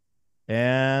series.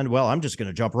 And, well, I'm just going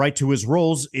to jump right to his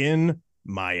roles in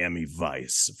Miami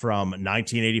Vice from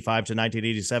 1985 to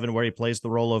 1987, where he plays the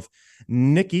role of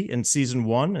Nicky in season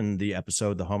 1 and the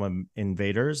episode The Home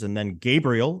Invaders, and then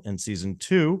Gabriel in season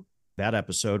 2. That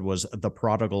episode was The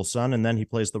Prodigal Son, and then he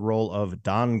plays the role of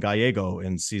Don Gallego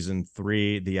in season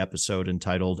 3, the episode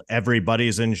entitled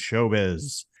Everybody's in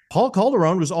Showbiz. Paul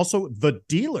Calderone was also the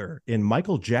dealer in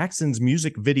Michael Jackson's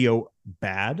music video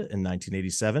Bad in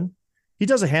 1987. He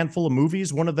does a handful of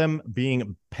movies, one of them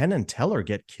being Penn and Teller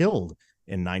Get Killed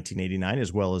in 1989,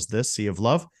 as well as this, Sea of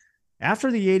Love.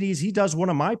 After the 80s, he does one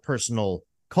of my personal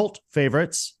cult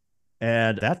favorites,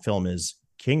 and that film is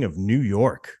King of New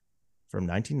York from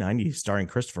 1990, starring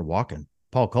Christopher Walken.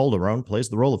 Paul Calderone plays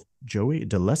the role of Joey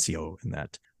DeLassio in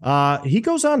that. He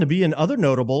goes on to be in other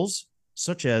notables,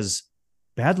 such as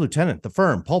Bad Lieutenant, The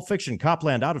Firm, Pulp Fiction,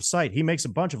 Copland, Out of Sight. He makes a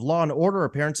bunch of Law and Order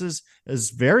appearances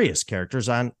as various characters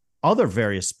on other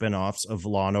various spin-offs of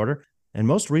Law and Order. And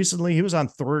most recently, he was on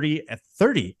 30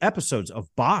 episodes of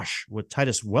Bosch with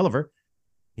Titus Welliver.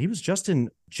 He was just in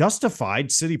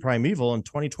Justified, City Primeval in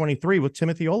 2023 with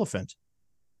Timothy Olyphant.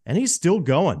 And he's still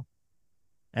going.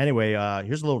 Anyway,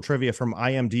 here's a little trivia from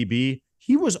IMDb.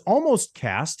 He was almost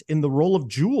cast in the role of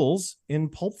Jules in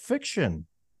Pulp Fiction.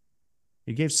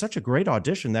 He gave such a great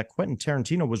audition that Quentin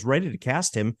Tarantino was ready to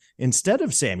cast him instead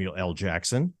of Samuel L.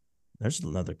 Jackson. There's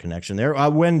another connection there.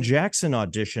 When Jackson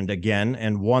auditioned again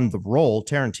and won the role,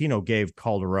 Tarantino gave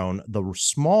Calderone the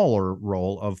smaller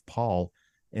role of Paul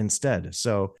instead.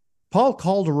 So Paul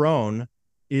Calderone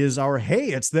is our Hey,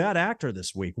 It's That Actor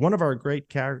this week. One of our great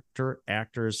character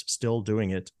actors still doing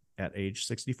it at age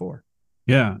 64.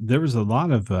 Yeah, there was a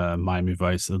lot of Miami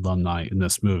Vice alumni in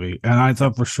this movie. And I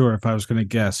thought for sure if I was going to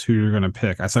guess who you're going to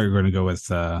pick, I thought you were going to go with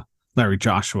Larry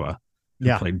Joshua,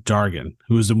 who played Dargan,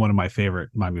 who was in one of my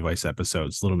favorite Miami Vice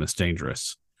episodes, Little Miss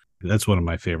Dangerous. That's one of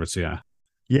my favorites, yeah.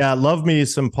 Yeah, love me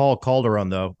some Paul Calderon,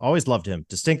 though. Always loved him.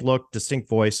 Distinct look, distinct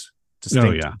voice,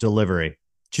 distinct delivery.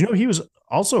 Do you know he was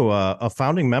also a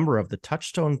founding member of the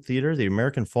Touchstone Theater, the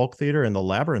American Folk Theater, and the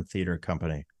Labyrinth Theater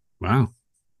Company? Wow.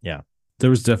 Yeah. There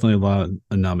was definitely a lot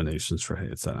of nominations for Hey,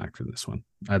 It's That Actor in this one.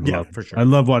 For sure. I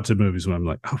love watching movies when I'm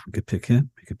like, oh, we could pick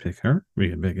him. We could pick her. We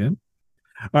could pick him.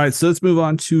 All right, so let's move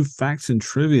on to facts and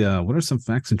trivia. What are some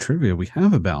facts and trivia we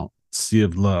have about Sea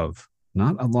of Love?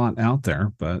 Not a lot out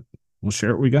there, but we'll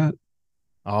share what we got.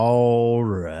 All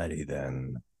righty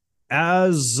then.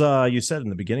 As you said in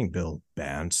the beginning, Bill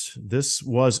Bant, this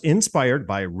was inspired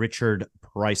by Richard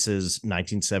Price's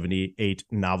 1978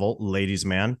 novel, Ladies'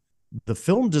 Man. The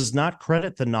film does not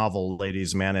credit the novel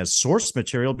Ladies' Man as source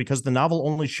material because the novel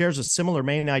only shares a similar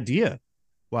main idea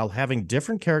while having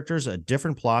different characters, a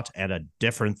different plot, and a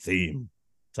different theme.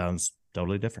 Sounds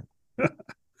totally different.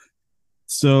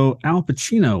 So Al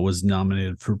Pacino was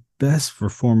nominated for Best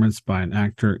Performance by an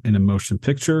Actor in a Motion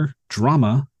Picture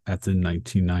Drama at the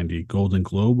 1990 Golden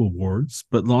Globe Awards,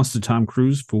 but lost to Tom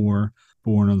Cruise for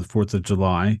Born on the 4th of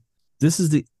July. This is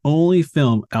the only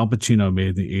film Al Pacino made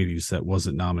in the 80s that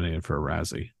wasn't nominated for a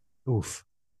Razzie. Oof.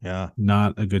 Yeah.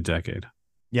 Not a good decade.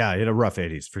 Yeah, he had a rough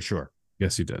 80s for sure.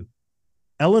 Yes, he did.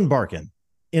 Ellen Barkin,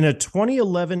 in a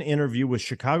 2011 interview with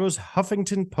Chicago's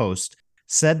Huffington Post,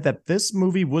 said that this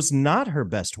movie was not her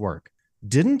best work.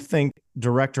 Didn't think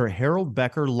director Harold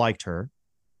Becker liked her,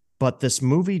 but this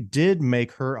movie did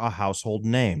make her a household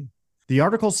name. The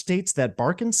article states that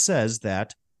Barkin says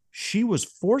that she was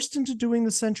forced into doing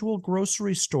the sensual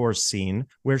grocery store scene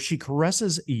where she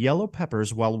caresses yellow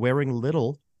peppers while wearing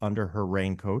little under her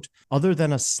raincoat, other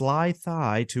than a sly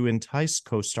thigh to entice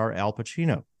co-star Al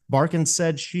Pacino. Barkin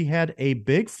said she had a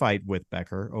big fight with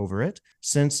Becker over it,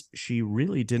 since she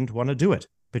really didn't want to do it.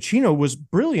 Pacino was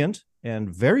brilliant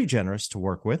and very generous to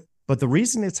work with, but the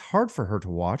reason it's hard for her to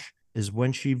watch is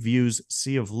when she views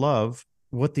Sea of Love,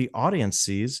 what the audience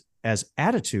sees as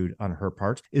attitude on her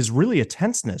part is really a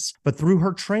tenseness. But through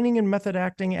her training in method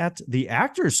acting at the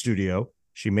Actors Studio,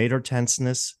 she made her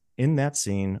tenseness in that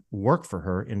scene work for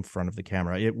her in front of the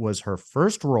camera. It was her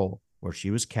first role where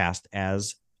she was cast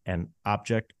as an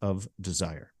object of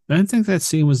desire. I didn't think that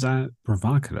scene was that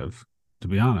provocative, to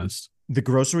be honest. The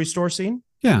grocery store scene?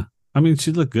 Yeah. I mean,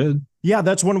 she looked good. Yeah,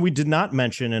 that's one we did not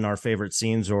mention in our favorite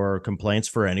scenes or complaints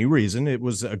for any reason. It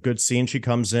was a good scene. She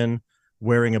comes in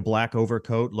wearing a black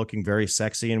overcoat, looking very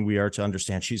sexy, and we are to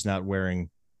understand she's not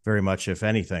wearing very much, if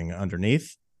anything,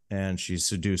 underneath. And she's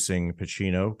seducing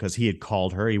Pacino because he had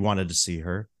called her. He wanted to see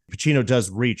her. Pacino does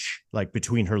reach like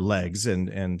between her legs, and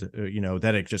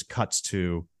then it just cuts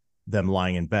to them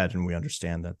lying in bed, and we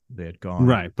understand that they had gone.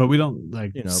 Right, but we don't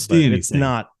see anything.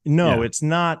 It's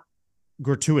not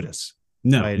gratuitous.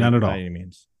 No, not at all. By any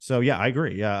means. So yeah, I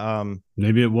agree. Yeah.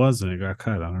 Maybe it was and it got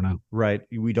cut. I don't know. Right.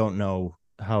 We don't know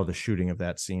how the shooting of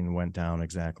that scene went down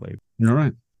exactly. All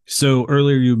right. So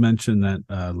earlier you mentioned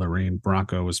that Lorraine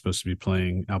Bracco was supposed to be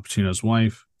playing Al Pacino's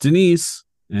wife, Denise,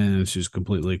 and she's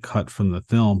completely cut from the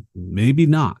film. Maybe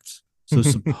not. So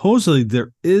supposedly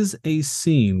there is a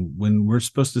scene when we're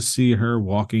supposed to see her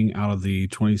walking out of the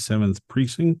 27th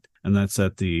precinct, and that's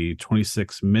at the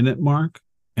 26-minute mark.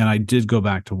 And I did go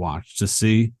back to watch to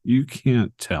see. You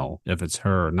can't tell if it's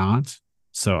her or not.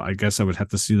 So I guess I would have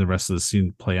to see the rest of the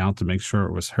scene play out to make sure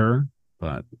it was her.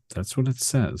 But that's what it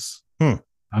says.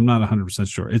 I'm not 100%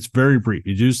 sure. It's very brief.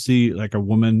 You do see like a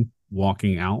woman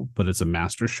walking out, but it's a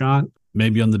master shot.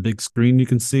 Maybe on the big screen you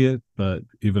can see it, but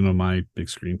even on my big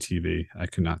screen TV, I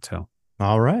could not tell.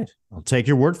 All right. I'll take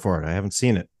your word for it. I haven't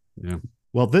seen it. Yeah.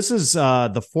 Well, this is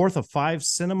the fourth of 5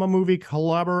 cinema movie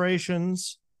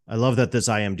collaborations. I love that this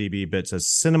IMDb bit says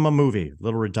cinema movie, a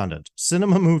little redundant.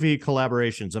 Cinema movie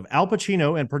collaborations of Al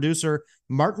Pacino and producer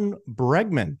Martin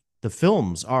Bregman. The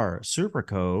films are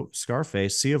Serpico,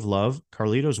 Scarface, Sea of Love,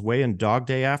 Carlito's Way, and Dog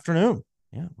Day Afternoon.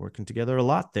 Yeah, working together a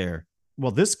lot there.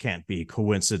 Well, this can't be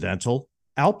coincidental.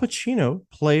 Al Pacino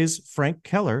plays Frank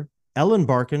Keller. Ellen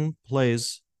Barkin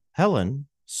plays Helen.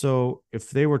 So if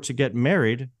they were to get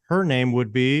married, her name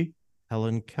would be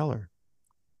Helen Keller.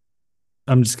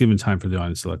 I'm just giving time for the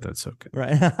audience to let that soak in.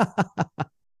 Right.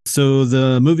 So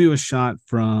the movie was shot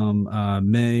from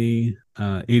May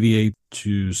 88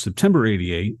 to September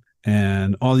 88.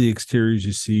 And all the exteriors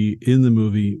you see in the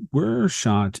movie were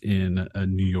shot in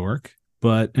New York.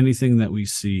 But anything that we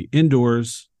see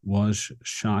indoors was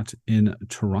shot in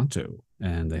Toronto.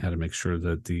 And they had to make sure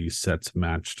that the sets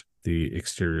matched the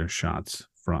exterior shots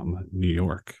from New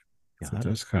York. So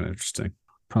that's kind of interesting.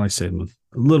 Probably saved them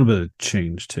a little bit of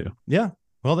change too. Yeah.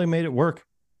 Well, they made it work.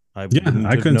 I couldn't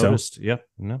noticed. tell. Yep.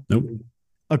 No. Nope.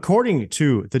 According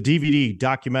to the DVD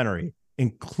documentary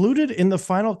Included in the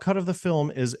final cut of the film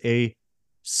is a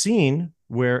scene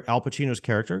where Al Pacino's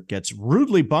character gets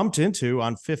rudely bumped into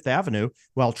on Fifth Avenue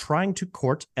while trying to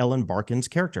court Ellen Barkin's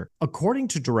character. According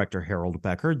to director Harold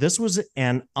Becker, this was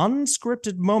an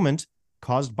unscripted moment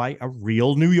caused by a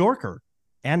real New Yorker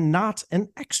and not an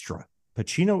extra.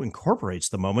 Pacino incorporates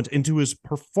the moment into his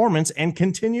performance and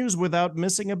continues without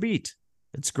missing a beat.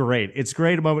 It's great. It's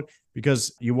great a moment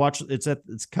because you watch,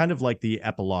 it's kind of like the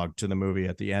epilogue to the movie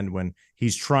at the end when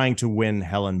he's trying to win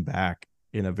Helen back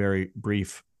in a very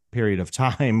brief period of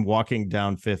time walking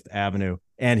down Fifth Avenue,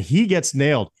 and he gets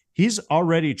nailed. He's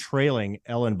already trailing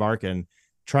Ellen Barkin,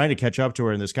 trying to catch up to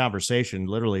her in this conversation,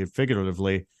 literally and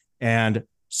figuratively, and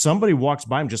somebody walks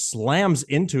by him, just slams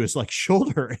into his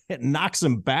shoulder and knocks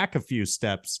him back a few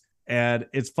steps. And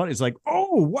it's funny. It's like,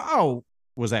 oh, wow.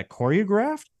 Was that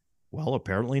choreographed? Well,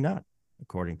 apparently not,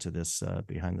 according to this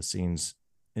behind the scenes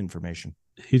information.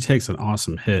 He takes an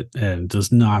awesome hit and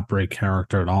does not break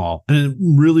character at all. And it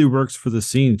really works for the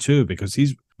scene too, because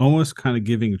he's almost kind of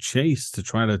giving chase to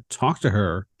try to talk to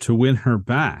her to win her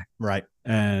back. Right.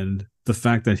 And the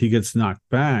fact that he gets knocked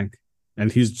back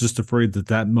and he's just afraid that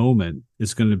that moment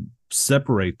is going to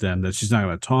separate them, that she's not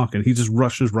going to talk. And he just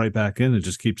rushes right back in and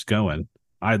just keeps going.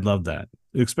 I love that,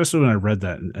 especially when I read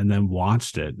that and then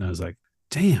watched it. And I was like,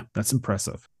 damn, that's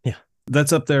impressive. Yeah.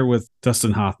 That's up there with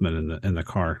Dustin Hoffman in the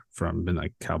car from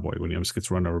Midnight Cowboy when he almost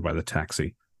gets run over by the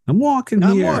taxi. I'm walking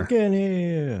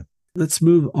here. Let's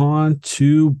move on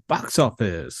to box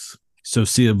office. So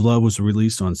Sea of Love was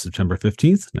released on September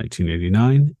 15th,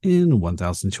 1989 in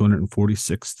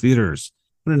 1,246 theaters.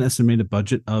 With an estimated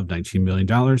budget of $19 million,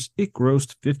 it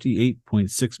grossed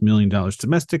 $58.6 million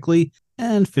domestically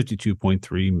and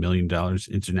 $52.3 million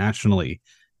internationally.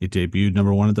 It debuted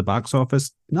number one at the box office,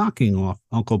 knocking off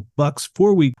Uncle Buck's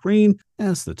 4-week reign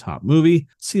as the top movie.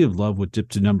 Sea of Love would dip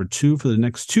to number 2 for the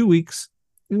next 2 weeks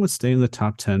and would stay in the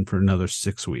top 10 for another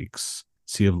 6 weeks.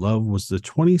 Sea of Love was the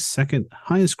 22nd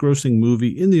highest grossing movie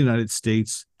in the United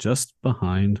States, just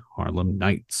behind Harlem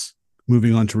Nights.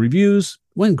 Moving on to reviews.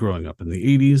 When growing up in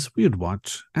the 80s, we would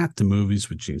watch At the Movies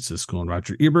with Gene Siskel and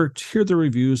Roger Ebert to hear their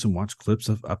reviews and watch clips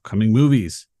of upcoming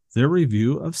movies. Their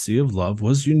review of Sea of Love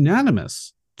was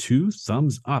unanimous. 2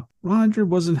 thumbs up. Roger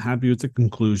wasn't happy with the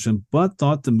conclusion, but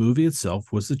thought the movie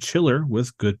itself was a chiller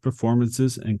with good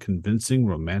performances and convincing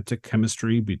romantic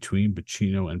chemistry between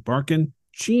Pacino and Barkin.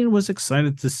 Gene was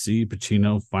excited to see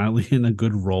Pacino finally in a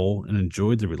good role and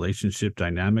enjoyed the relationship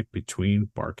dynamic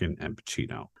between Barkin and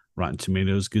Pacino. Rotten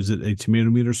Tomatoes gives it a tomato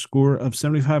meter score of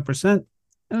 75%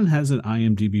 and it has an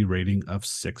IMDb rating of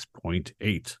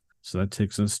 6.8. So that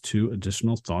takes us to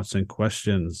additional thoughts and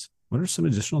questions. What are some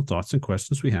additional thoughts and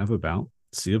questions we have about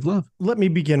Sea of Love? Let me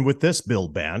begin with this, Bill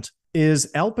Bant. Is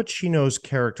Al Pacino's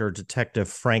character, Detective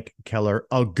Frank Keller,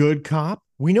 a good cop?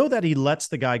 We know that he lets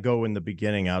the guy go in the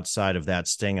beginning outside of that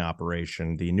sting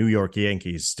operation, the New York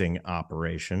Yankees sting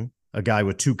operation. A guy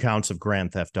with 2 counts of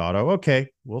grand theft auto. Okay,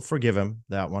 we'll forgive him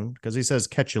that one because he says,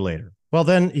 catch you later. Well,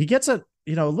 then he gets a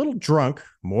little drunk,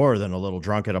 more than a little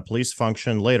drunk at a police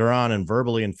function later on and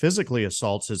verbally and physically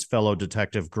assaults his fellow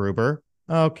Detective Gruber.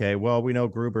 Okay, well, we know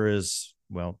Gruber is,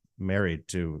 married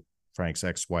to Frank's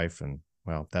ex-wife, and,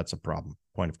 that's a problem,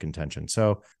 point of contention.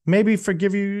 So maybe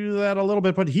forgive you that a little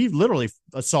bit, but he literally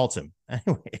assaults him.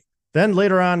 Anyway, then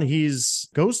later on,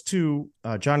 goes to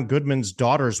John Goodman's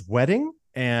daughter's wedding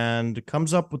and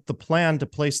comes up with the plan to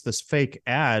place this fake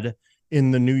ad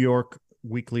in the New York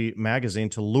Weekly magazine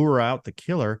to lure out the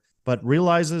killer, but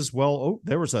realizes,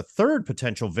 there was a third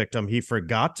potential victim he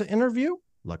forgot to interview.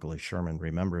 Luckily, Sherman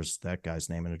remembers that guy's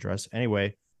name and address.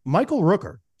 Anyway, Michael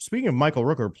Rooker. Speaking of Michael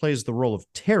Rooker, plays the role of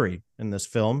Terry in this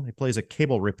film. He plays a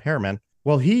cable repairman.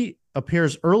 Well, he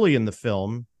appears early in the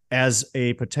film as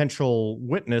a potential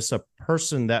witness, a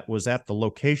person that was at the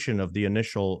location of the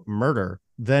initial murder,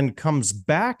 then comes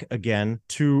back again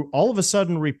to all of a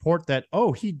sudden report that,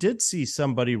 he did see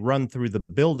somebody run through the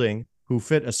building who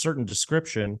fit a certain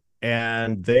description,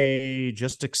 and they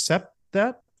just accept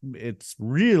that. It's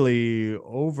really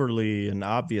overly and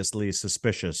obviously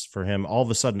suspicious for him all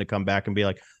of a sudden to come back and be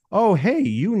like, oh, hey,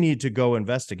 you need to go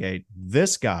investigate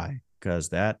this guy, because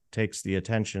that takes the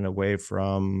attention away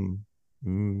from...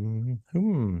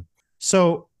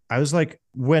 So I was like,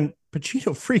 when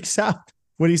Pacino freaks out,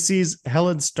 when he sees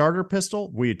Helen's starter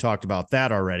pistol, we had talked about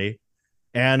that already.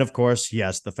 And of course,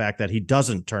 yes, the fact that he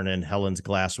doesn't turn in Helen's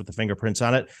glass with the fingerprints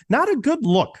on it. Not a good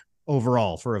look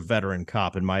overall for a veteran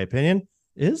cop, in my opinion.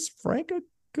 Is Frank a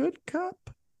good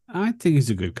cop? I think he's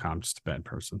a good cop, just a bad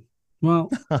person. Well,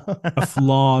 a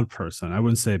flawed person. I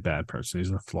wouldn't say a bad person.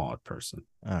 He's a flawed person.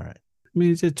 All right. I mean,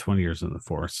 he did 20 years in the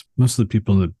force. Most of the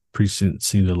people in the precinct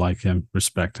seem to like him,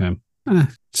 respect him.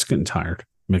 Just getting tired,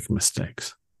 making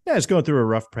mistakes. Yeah, he's going through a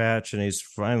rough patch, and he's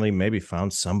finally maybe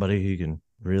found somebody he can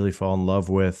really fall in love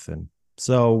with. And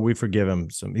so we forgive him.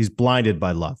 He's blinded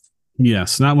by love.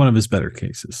 Yes, not one of his better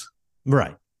cases.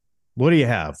 Right. What do you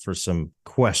have for some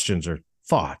questions or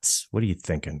thoughts? What are you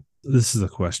thinking? This is a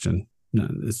question. No,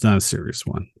 it's not a serious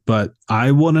one, but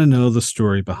I want to know the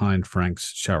story behind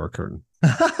Frank's shower curtain.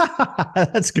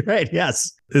 That's great.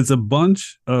 Yes. It's a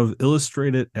bunch of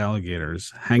illustrated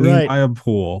alligators hanging by a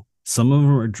pool. Some of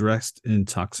them are dressed in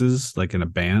tuxes, like in a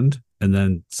band, and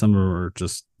then some of them are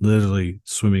just literally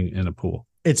swimming in a pool.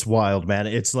 It's wild, man.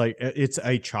 It's like it's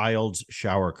a child's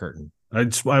shower curtain. I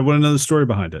want to know the story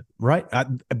behind it. Right.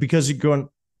 Because you're going,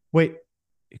 wait,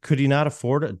 could he not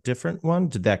afford a different one?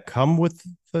 Did that come with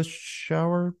the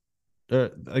shower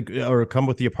or come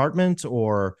with the apartment?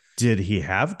 Or did he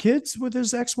have kids with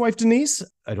his ex-wife, Denise?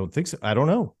 I don't think so. I don't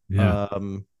know. Yeah.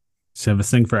 So you have a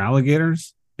thing for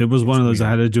alligators? It was one of those weird.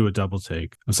 I had to do a double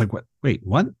take. I was like, what? Wait,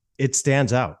 what? It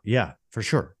stands out. Yeah, for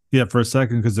sure. Yeah, for a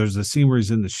second, because there's a scene where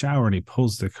he's in the shower and he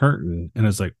pulls the curtain, and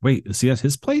it's like, wait, is he at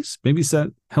his place? Maybe he's at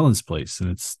Helen's place, and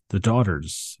it's the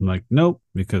daughter's. I'm like, nope,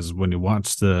 because when you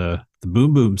watch the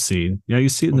boom boom scene, yeah, you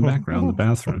see it in the background in the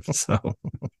bathroom. So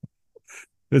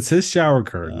it's his shower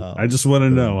curtain. I just want to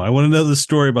know. I want to know the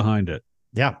story behind it.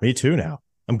 Yeah, me too now.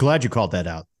 I'm glad you called that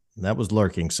out. That was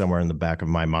lurking somewhere in the back of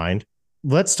my mind.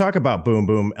 Let's talk about Boom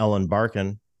Boom Ellen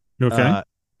Barkin. Okay.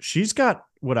 She's got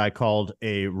what I called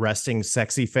a resting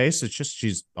sexy face. It's just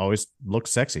she's always looked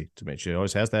sexy to me. She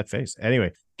always has that face.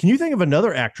 Anyway, can you think of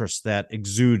another actress that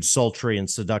exudes sultry and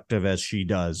seductive as she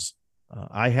does?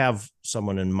 I have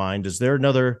someone in mind. Is there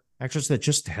another actress that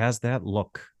just has that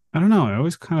look? I don't know. I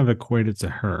always kind of equate it to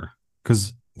her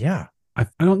because I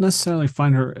don't necessarily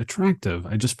find her attractive.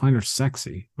 I just find her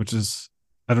sexy, which is,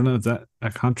 I don't know, is that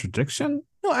a contradiction?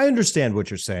 No, I understand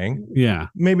what you're saying. Yeah.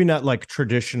 Maybe not like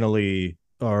traditionally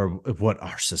or what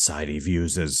our society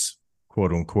views as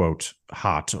quote unquote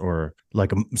hot or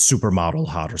like a supermodel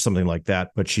hot or something like that.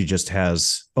 But she just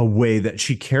has a way that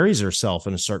she carries herself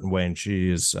in a certain way. And she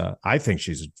is, I think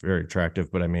she's very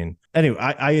attractive. But I mean, anyway,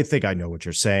 I think I know what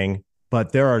you're saying.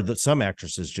 But there are some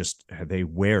actresses just, they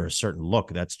wear a certain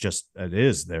look. That's just, it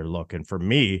is their look. And for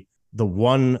me, the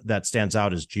one that stands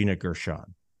out is Gina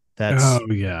Gershon.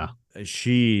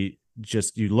 She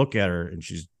just, you look at her and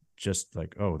she's just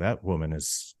like, oh, that woman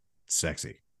is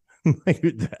sexy.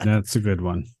 That's a good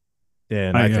one.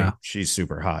 And I think she's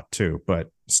super hot too, but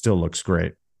still looks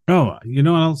great. Oh, you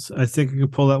know what else I think I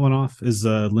could pull that one off is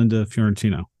Linda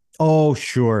Fiorentino. Oh,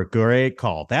 sure. Great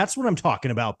call. That's what I'm talking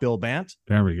about, Bill Bant.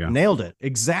 There we go. Nailed it.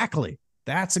 Exactly.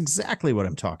 That's exactly what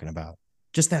I'm talking about.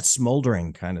 Just that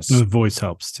smoldering kind of stuff. The voice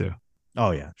helps too.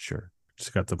 Oh, yeah, sure.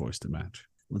 Just got the voice to match.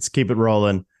 Let's keep it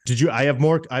rolling. I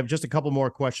have just a couple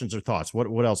more questions or thoughts. What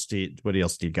else do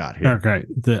you got here? Okay.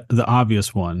 The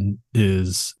obvious one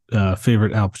is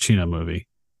favorite Al Pacino movie.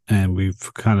 And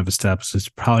we've kind of established it's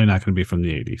probably not going to be from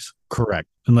the 80s. Correct.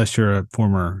 Unless you're a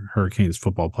former Hurricanes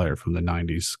football player from the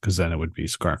 90s, because then it would be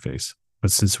Scarface.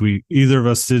 But since either of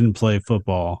us didn't play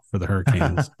football for the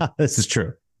Hurricanes, this is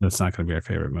true. That's not going to be our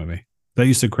favorite movie. That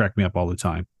used to crack me up all the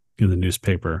time. In the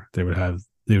newspaper, they would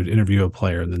interview a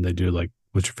player, and then they do like,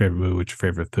 what's your favorite movie? What's your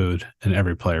favorite food? And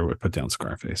every player would put down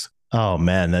Scarface. Oh,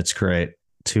 man, that's great.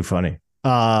 Too funny.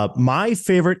 My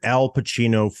favorite Al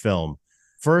Pacino film.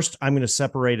 First, I'm going to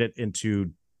separate it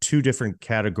into two different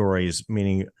categories,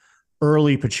 meaning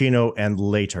early Pacino and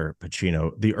later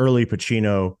Pacino. The early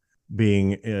Pacino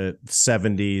being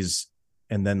 70s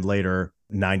and then later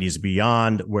 90s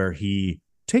beyond, where he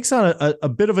takes on a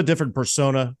bit of a different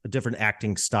persona, a different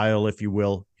acting style, if you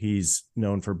will. He's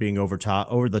known for being over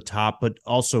the top, but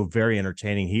also very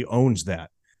entertaining. He owns that,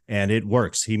 and it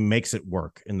works. He makes it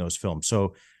work in those films.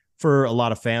 So for a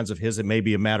lot of fans of his, it may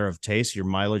be a matter of taste. Your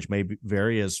mileage may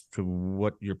vary as to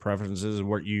what your preference is and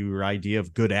what your idea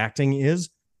of good acting is.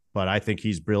 But I think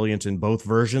he's brilliant in both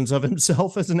versions of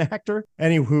himself as an actor.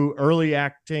 Anywho, early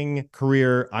acting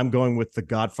career, I'm going with The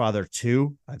Godfather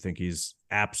 2. I think he's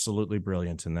absolutely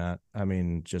brilliant in that. I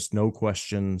mean, just no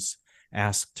questions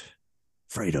asked.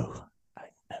 Fredo, I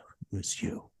know it was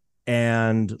you.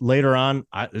 And later on,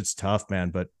 it's tough, man,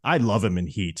 but I love him in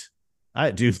Heat.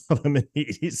 I do love him in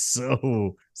Heat. He's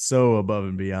so above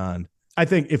and beyond. I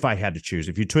think if I had to choose,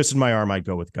 if you twisted my arm, I'd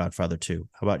go with Godfather 2.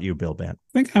 How about you, Bill Bant?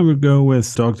 I think I would go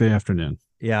with Dog Day Afternoon.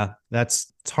 Yeah,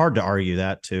 it's hard to argue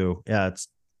that too. Yeah,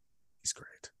 he's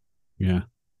great. Yeah.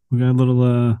 We got a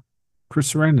little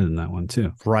Chris Sarandon in that one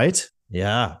too. Right?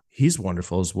 Yeah, he's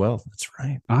wonderful as well. That's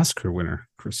right. Oscar winner,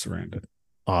 Chris Sarandon.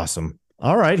 Awesome.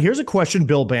 All right, here's a question,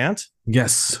 Bill Bant.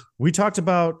 Yes. We talked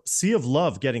about Sea of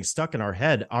Love getting stuck in our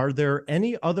head. Are there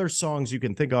any other songs you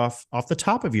can think off the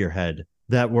top of your head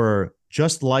that were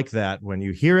just like that? When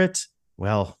you hear it,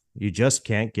 well, you just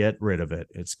can't get rid of it.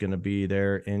 It's going to be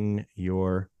there in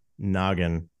your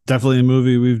noggin. Definitely a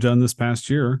movie we've done this past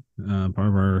year. Part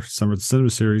of our Summer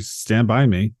Cinema series, Stand By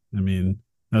Me. I mean,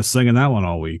 I was singing that one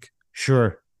all week.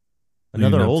 Sure.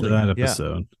 Another oldie. That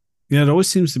episode. Yeah, it always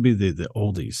seems to be the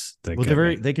oldies.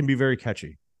 They can be very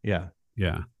catchy. Yeah.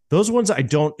 Yeah. Those ones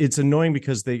it's annoying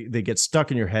because they get stuck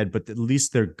in your head, but at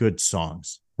least they're good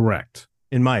songs. Correct.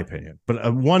 In my opinion.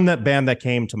 But band that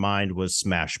came to mind was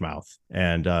Smash Mouth,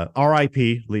 and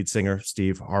R.I.P. lead singer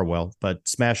Steve Harwell. But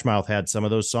Smash Mouth had some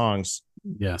of those songs.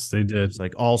 Yes, they did. It's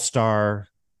like All Star,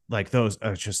 like those.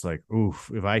 It's just like, oof,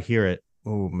 if I hear it,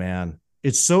 oh man.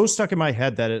 It's so stuck in my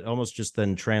head that it almost just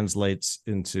then translates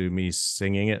into me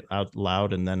singing it out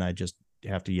loud, and then I just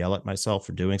have to yell at myself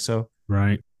for doing so.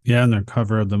 Right. Yeah, and their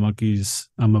cover of the Monkees,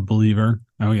 I'm a Believer.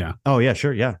 Oh, yeah. Oh, yeah,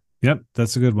 sure, yeah. Yep,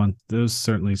 that's a good one. Those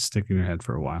certainly stick in your head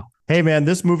for a while. Hey, man,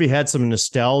 this movie had some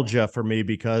nostalgia for me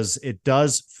because it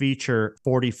does feature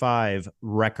 45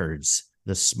 records,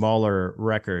 the smaller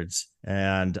records.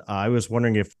 And I was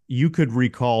wondering if you could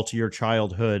recall to your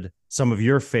childhood some of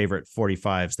your favorite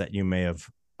 45s that you may have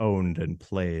owned and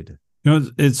played. You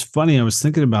know, it's funny. I was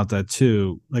thinking about that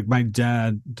too. Like my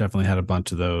dad definitely had a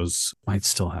bunch of those. Might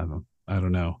still have them. I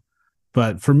don't know.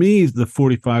 But for me, the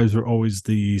 45s were always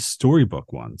the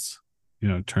storybook ones. You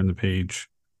know, turn the page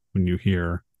when you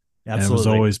hear. Absolutely. And it was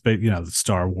always, the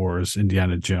Star Wars,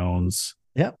 Indiana Jones.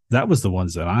 Yep. That was the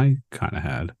ones that I kind of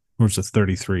had. Or was the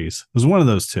 33s. It was one of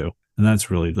those two. And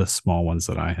that's really the small ones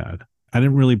that I had. I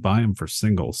didn't really buy them for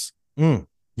singles.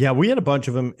 Yeah, we had a bunch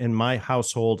of them in my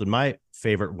household, and my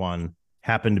favorite one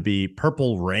happened to be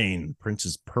Purple Rain,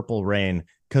 Prince's Purple Rain,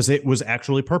 because it was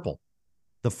actually purple.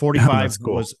 The 45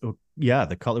 cool. was,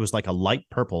 the color was like a light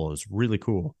purple. It was really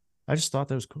cool. I just thought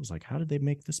that was cool. I was like, how did they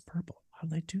make this purple? How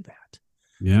did they do that?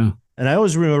 Yeah. And I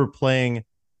always remember playing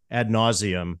ad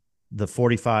nauseum the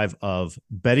 45 of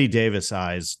Betty Davis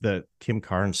Eyes, the Kim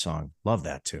Carnes song. Love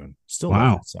that tune. Still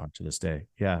love that song to this day.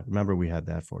 Yeah, remember we had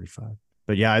that 45.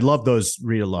 But yeah, I love those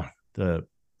read along the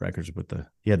records with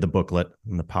you had the booklet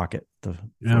in the pocket.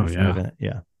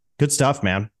 Yeah. Good stuff,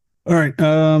 man. All right.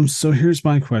 So here's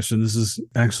my question. This is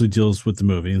actually deals with the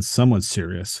movie and somewhat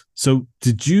serious. So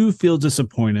did you feel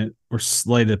disappointed or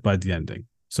slighted by the ending?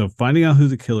 So finding out who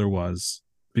the killer was,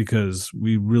 because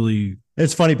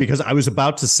it's funny because I was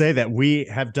about to say that we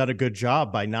have done a good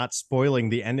job by not spoiling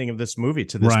the ending of this movie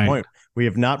to this point. We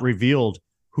have not revealed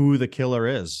who the killer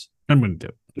is. I'm going to do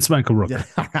it. It's Michael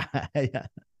Rooker. Yeah.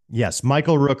 Yes,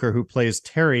 Michael Rooker, who plays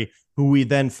Terry, who we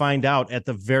then find out at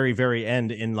the very, very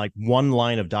end in like one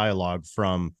line of dialogue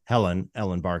from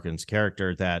Ellen Barkin's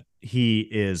character, that he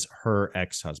is her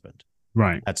ex-husband.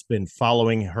 Right. That's been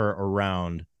following her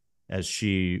around as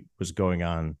she was going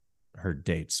on her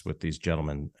dates with these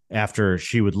gentlemen. After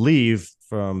she would leave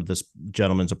from this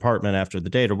gentleman's apartment after the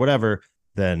date or whatever,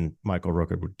 then Michael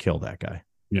Rooker would kill that guy.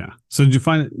 Yeah. So did you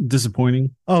find it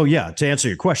disappointing? Oh, yeah. To answer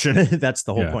your question, that's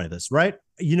the whole point of this, right?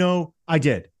 You know, I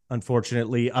did.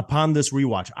 Unfortunately, upon this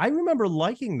rewatch, I remember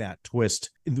liking that twist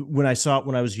when I saw it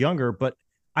when I was younger, but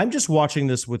I'm just watching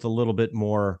this with a little bit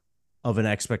more of an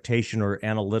expectation or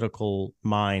analytical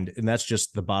mind. And that's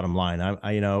just the bottom line.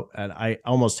 I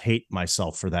almost hate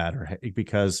myself for that,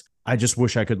 because I just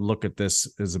wish I could look at this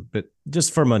as a bit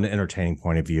just from an entertaining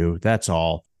point of view. That's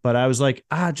all. But I was like,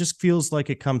 it just feels like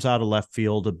it comes out of left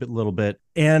field a little bit.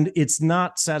 And it's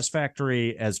not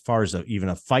satisfactory as far as even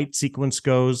a fight sequence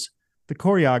goes. The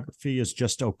choreography is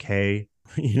just okay.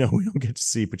 We don't get to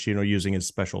see Pacino using his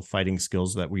special fighting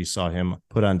skills that we saw him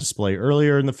put on display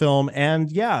earlier in the film.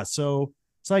 And so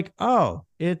it's like, oh,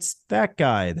 it's that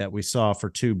guy that we saw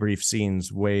for two brief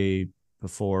scenes way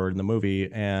before in the movie,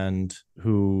 and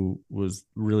who was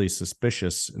really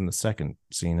suspicious in the second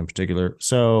scene in particular.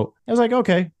 So I was like,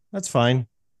 okay, that's fine.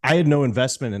 I had no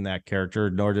investment in that character,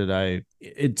 nor did I.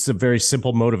 It's a very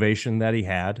simple motivation that he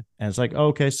had. And it's like,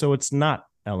 okay, so it's not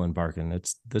Ellen Barkin.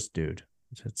 It's this dude.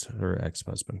 It's her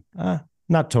ex-husband.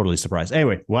 Not totally surprised.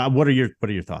 Anyway, what are your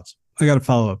thoughts? I got a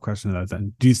follow-up question to that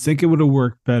then. Do you think it would have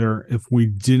worked better if we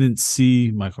didn't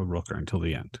see Michael Rooker until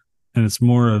the end? And it's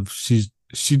more of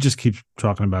she just keeps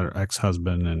talking about her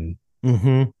ex-husband and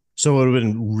So it would have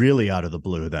been really out of the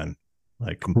blue then,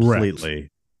 like completely.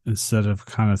 Correct. Instead of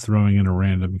kind of throwing in a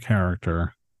random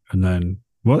character and then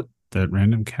what? That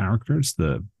random character is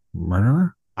the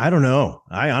murderer? I don't know.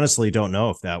 I honestly don't know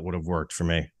if that would have worked for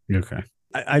me. Okay.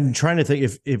 I'm trying to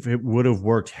think if it would have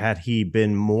worked had he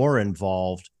been more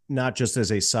involved. not just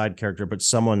as a side character, but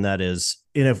someone that is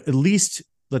in at least,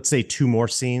 let's say, 2 more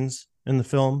scenes in the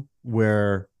film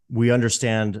where we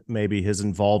understand maybe his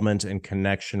involvement and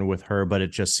connection with her, but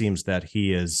it just seems that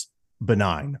he is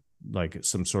benign, like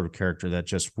some sort of character that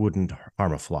just wouldn't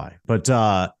harm a fly. But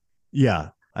yeah,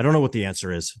 I don't know what the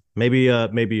answer is. Maybe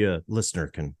a listener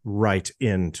can write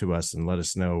in to us and let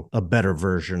us know a better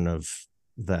version of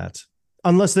that.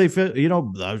 Unless they fit,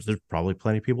 there's probably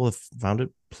plenty of people have found it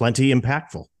plenty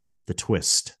impactful. The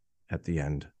twist at the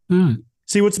end.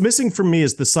 See, what's missing for me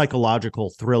is the psychological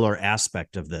thriller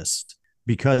aspect of this,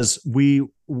 because we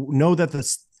know that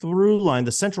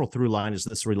the central through line is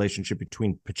this relationship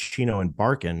between Pacino and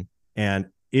Barkin. And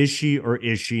is she or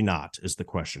is she not is the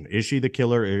question. Is she the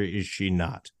killer or is she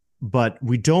not? But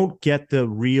we don't get the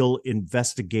real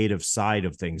investigative side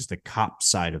of things, the cop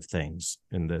side of things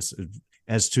in this,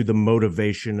 as to the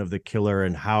motivation of the killer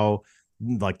and how,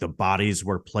 like, the bodies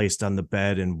were placed on the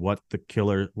bed and what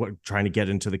trying to get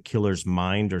into the killer's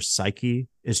mind or psyche.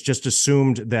 It's just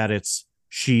assumed that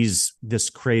she's this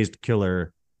crazed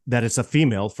killer, that it's a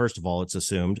female. First of all, it's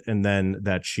assumed. And then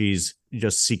that she's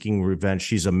just seeking revenge.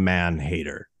 She's a man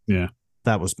hater. Yeah.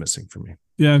 That was missing for me.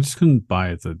 Yeah. I just couldn't buy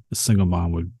it that a single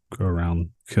mom would go around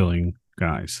killing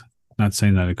guys. Not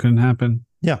saying that it couldn't happen.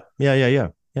 Yeah.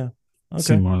 Okay.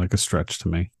 Seemed more like a stretch to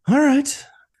me. All right.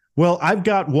 Well, I've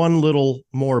got one little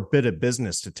more bit of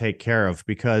business to take care of,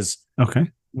 because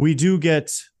we do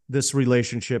get this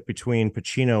relationship between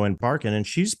Pacino and Barkin, and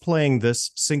she's playing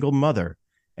this single mother.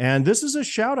 And this is a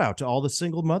shout out to all the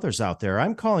single mothers out there.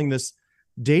 I'm calling this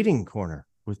Dating Corner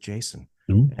with Jason.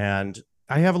 And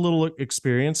I have a little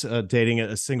experience dating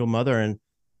a single mother. And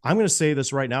I'm going to say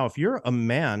this right now. If you're a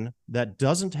man that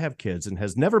doesn't have kids and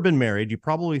has never been married, you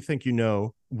probably think you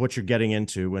know what you're getting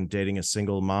into when dating a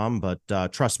single mom. But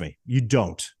trust me, you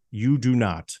don't. You do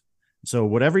not. So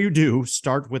whatever you do,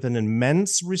 start with an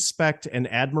immense respect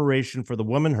and admiration for the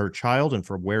woman, her child, and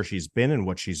for where she's been and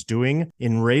what she's doing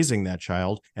in raising that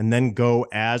child. And then go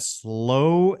as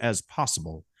slow as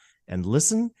possible and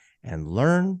listen and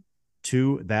learn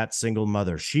to that single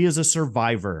mother. She is a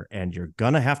survivor, and you're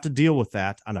going to have to deal with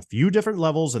that on a few different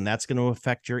levels, and that's going to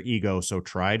affect your ego. So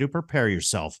try to prepare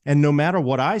yourself. And no matter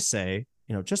what I say,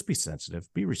 just be sensitive,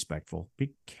 be respectful,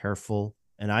 be careful.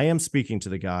 And I am speaking to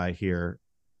the guy here.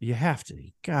 You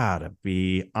gotta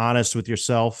be honest with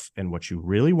yourself and what you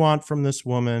really want from this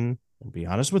woman, and be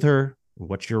honest with her and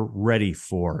what you're ready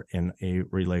for in a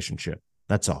relationship.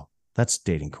 That's all. That's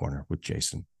Dating Corner with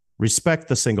Jason. Respect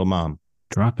the single mom.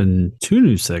 Dropping 2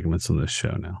 new segments on this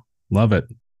show now. Love it.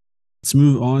 Let's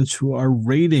move on to our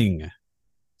rating.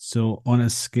 So on a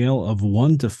scale of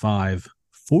 1 to 5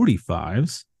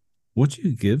 45s, what do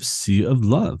you give Sea of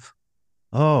Love?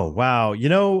 Oh, wow. I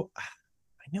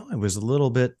know I was a little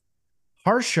bit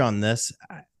harsh on this.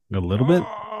 A little bit?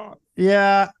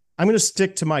 Yeah. I'm going to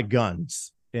stick to my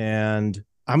guns, and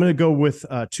I'm going to go with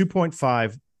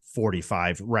 2.5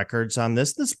 45 records on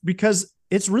this because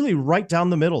it's really right down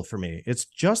the middle for me. It's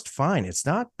just fine. It's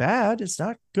not bad. It's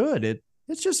not good.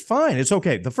 It's just fine. It's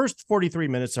okay. The first 43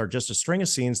 minutes are just a string of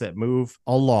scenes that move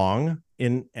along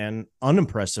in an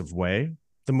unimpressive way.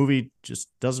 The movie just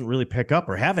doesn't really pick up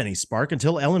or have any spark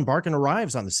until Ellen Barkin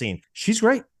arrives on the scene. She's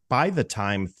great. By the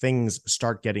time things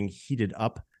start getting heated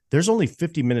up, there's only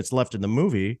 50 minutes left in the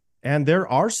movie, and there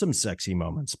are some sexy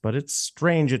moments, but it's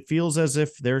strange. It feels as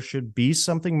if there should be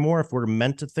something more, if we're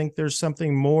meant to think there's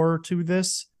something more to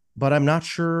this, but I'm not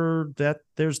sure that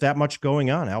there's that much going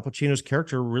on. Al Pacino's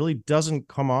character really doesn't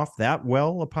come off that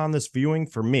well upon this viewing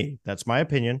for me. That's my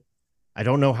opinion. I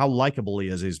don't know how likable he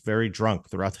is. He's very drunk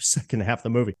throughout the second half of the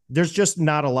movie. There's just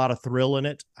not a lot of thrill in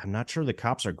it. I'm not sure the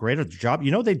cops are great at the job.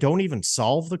 They don't even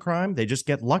solve the crime. They just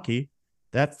get lucky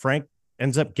that Frank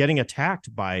ends up getting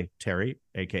attacked by Terry,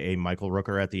 a.k.a. Michael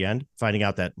Rooker, at the end, finding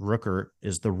out that Rooker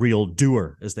is the real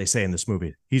doer, as they say in this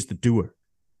movie. He's the doer.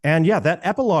 And yeah, that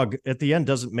epilogue at the end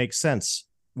doesn't make sense,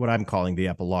 what I'm calling the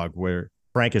epilogue, where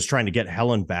Frank is trying to get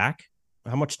Helen back.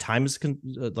 How much time has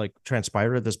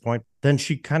transpired at this point? Then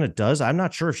she kind of does. I'm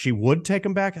not sure if she would take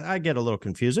him back. I get a little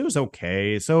confused. It was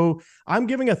okay. So I'm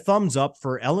giving a thumbs up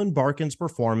for Ellen Barkin's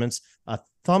performance, a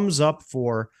thumbs up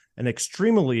for an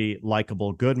extremely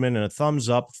likable Goodman, and a thumbs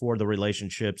up for the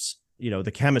relationships,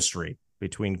 the chemistry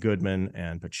between Goodman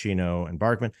and Pacino and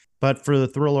Barkin. But for the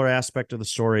thriller aspect of the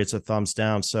story, it's a thumbs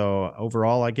down. So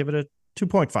overall, I give it a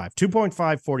 2.5.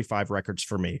 2.5 45 records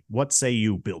for me. What say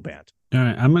you, Bill Band? All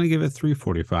right, I'm going to give it 3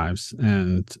 45s,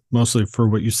 and mostly for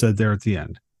what you said there at the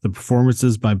end. The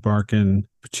performances by Barkin,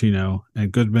 Pacino,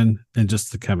 and Goodman, and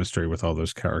just the chemistry with all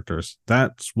those characters.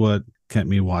 That's what kept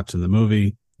me watching the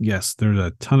movie. Yes, there's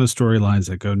a ton of storylines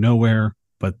that go nowhere,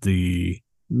 but the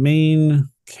main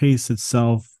case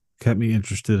itself kept me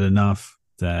interested enough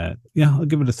that, yeah, I'll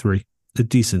give it a 3, a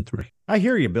decent 3. I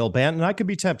hear you, Bill Banton. I could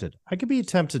be tempted.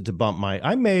 To bump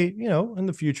I may, in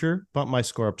the future, bump my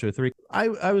score up to a 3.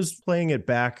 I was playing it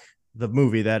back, the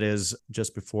movie that is,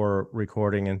 just before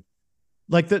recording, and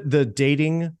like the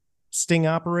dating sting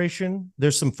operation,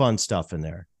 there's some fun stuff in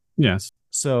there. Yes.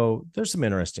 So there's some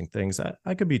interesting things.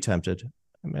 I could be tempted.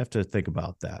 I may have to think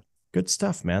about that. Good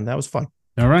stuff, man. That was fun.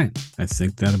 All right. I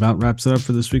think that about wraps it up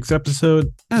for this week's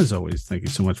episode. As always, thank you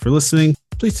so much for listening.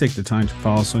 Please take the time to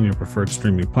follow us on your preferred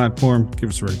streaming platform, give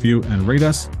us a review, and rate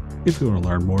us. If you want to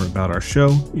learn more about our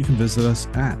show, you can visit us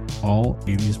at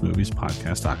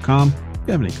all80smoviespodcast.com. If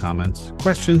you have any comments,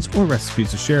 questions, or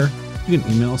recipes to share, you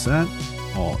can email us at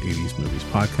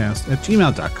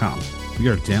all80smoviespodcast@gmail.com. We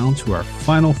are down to our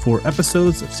final 4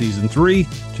 episodes of season 3.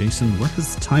 Jason, where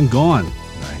has the time gone?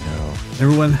 I know.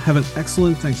 Everyone have an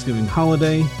excellent Thanksgiving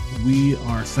holiday. We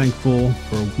are thankful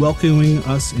for welcoming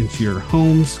us into your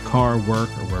homes, car, work,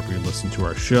 or wherever you listen to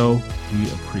our show.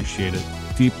 We appreciate it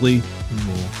deeply, and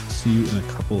we'll see you in a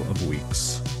couple of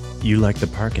weeks. You like the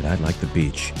park and I like the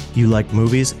beach. You like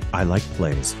movies, I like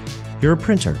plays. You're a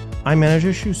printer, I manage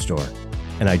a shoe store.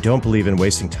 And I don't believe in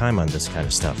wasting time on this kind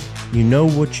of stuff. You know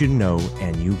what you know,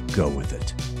 and you go with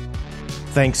it.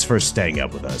 Thanks for staying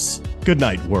up with us. Good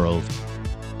night, world.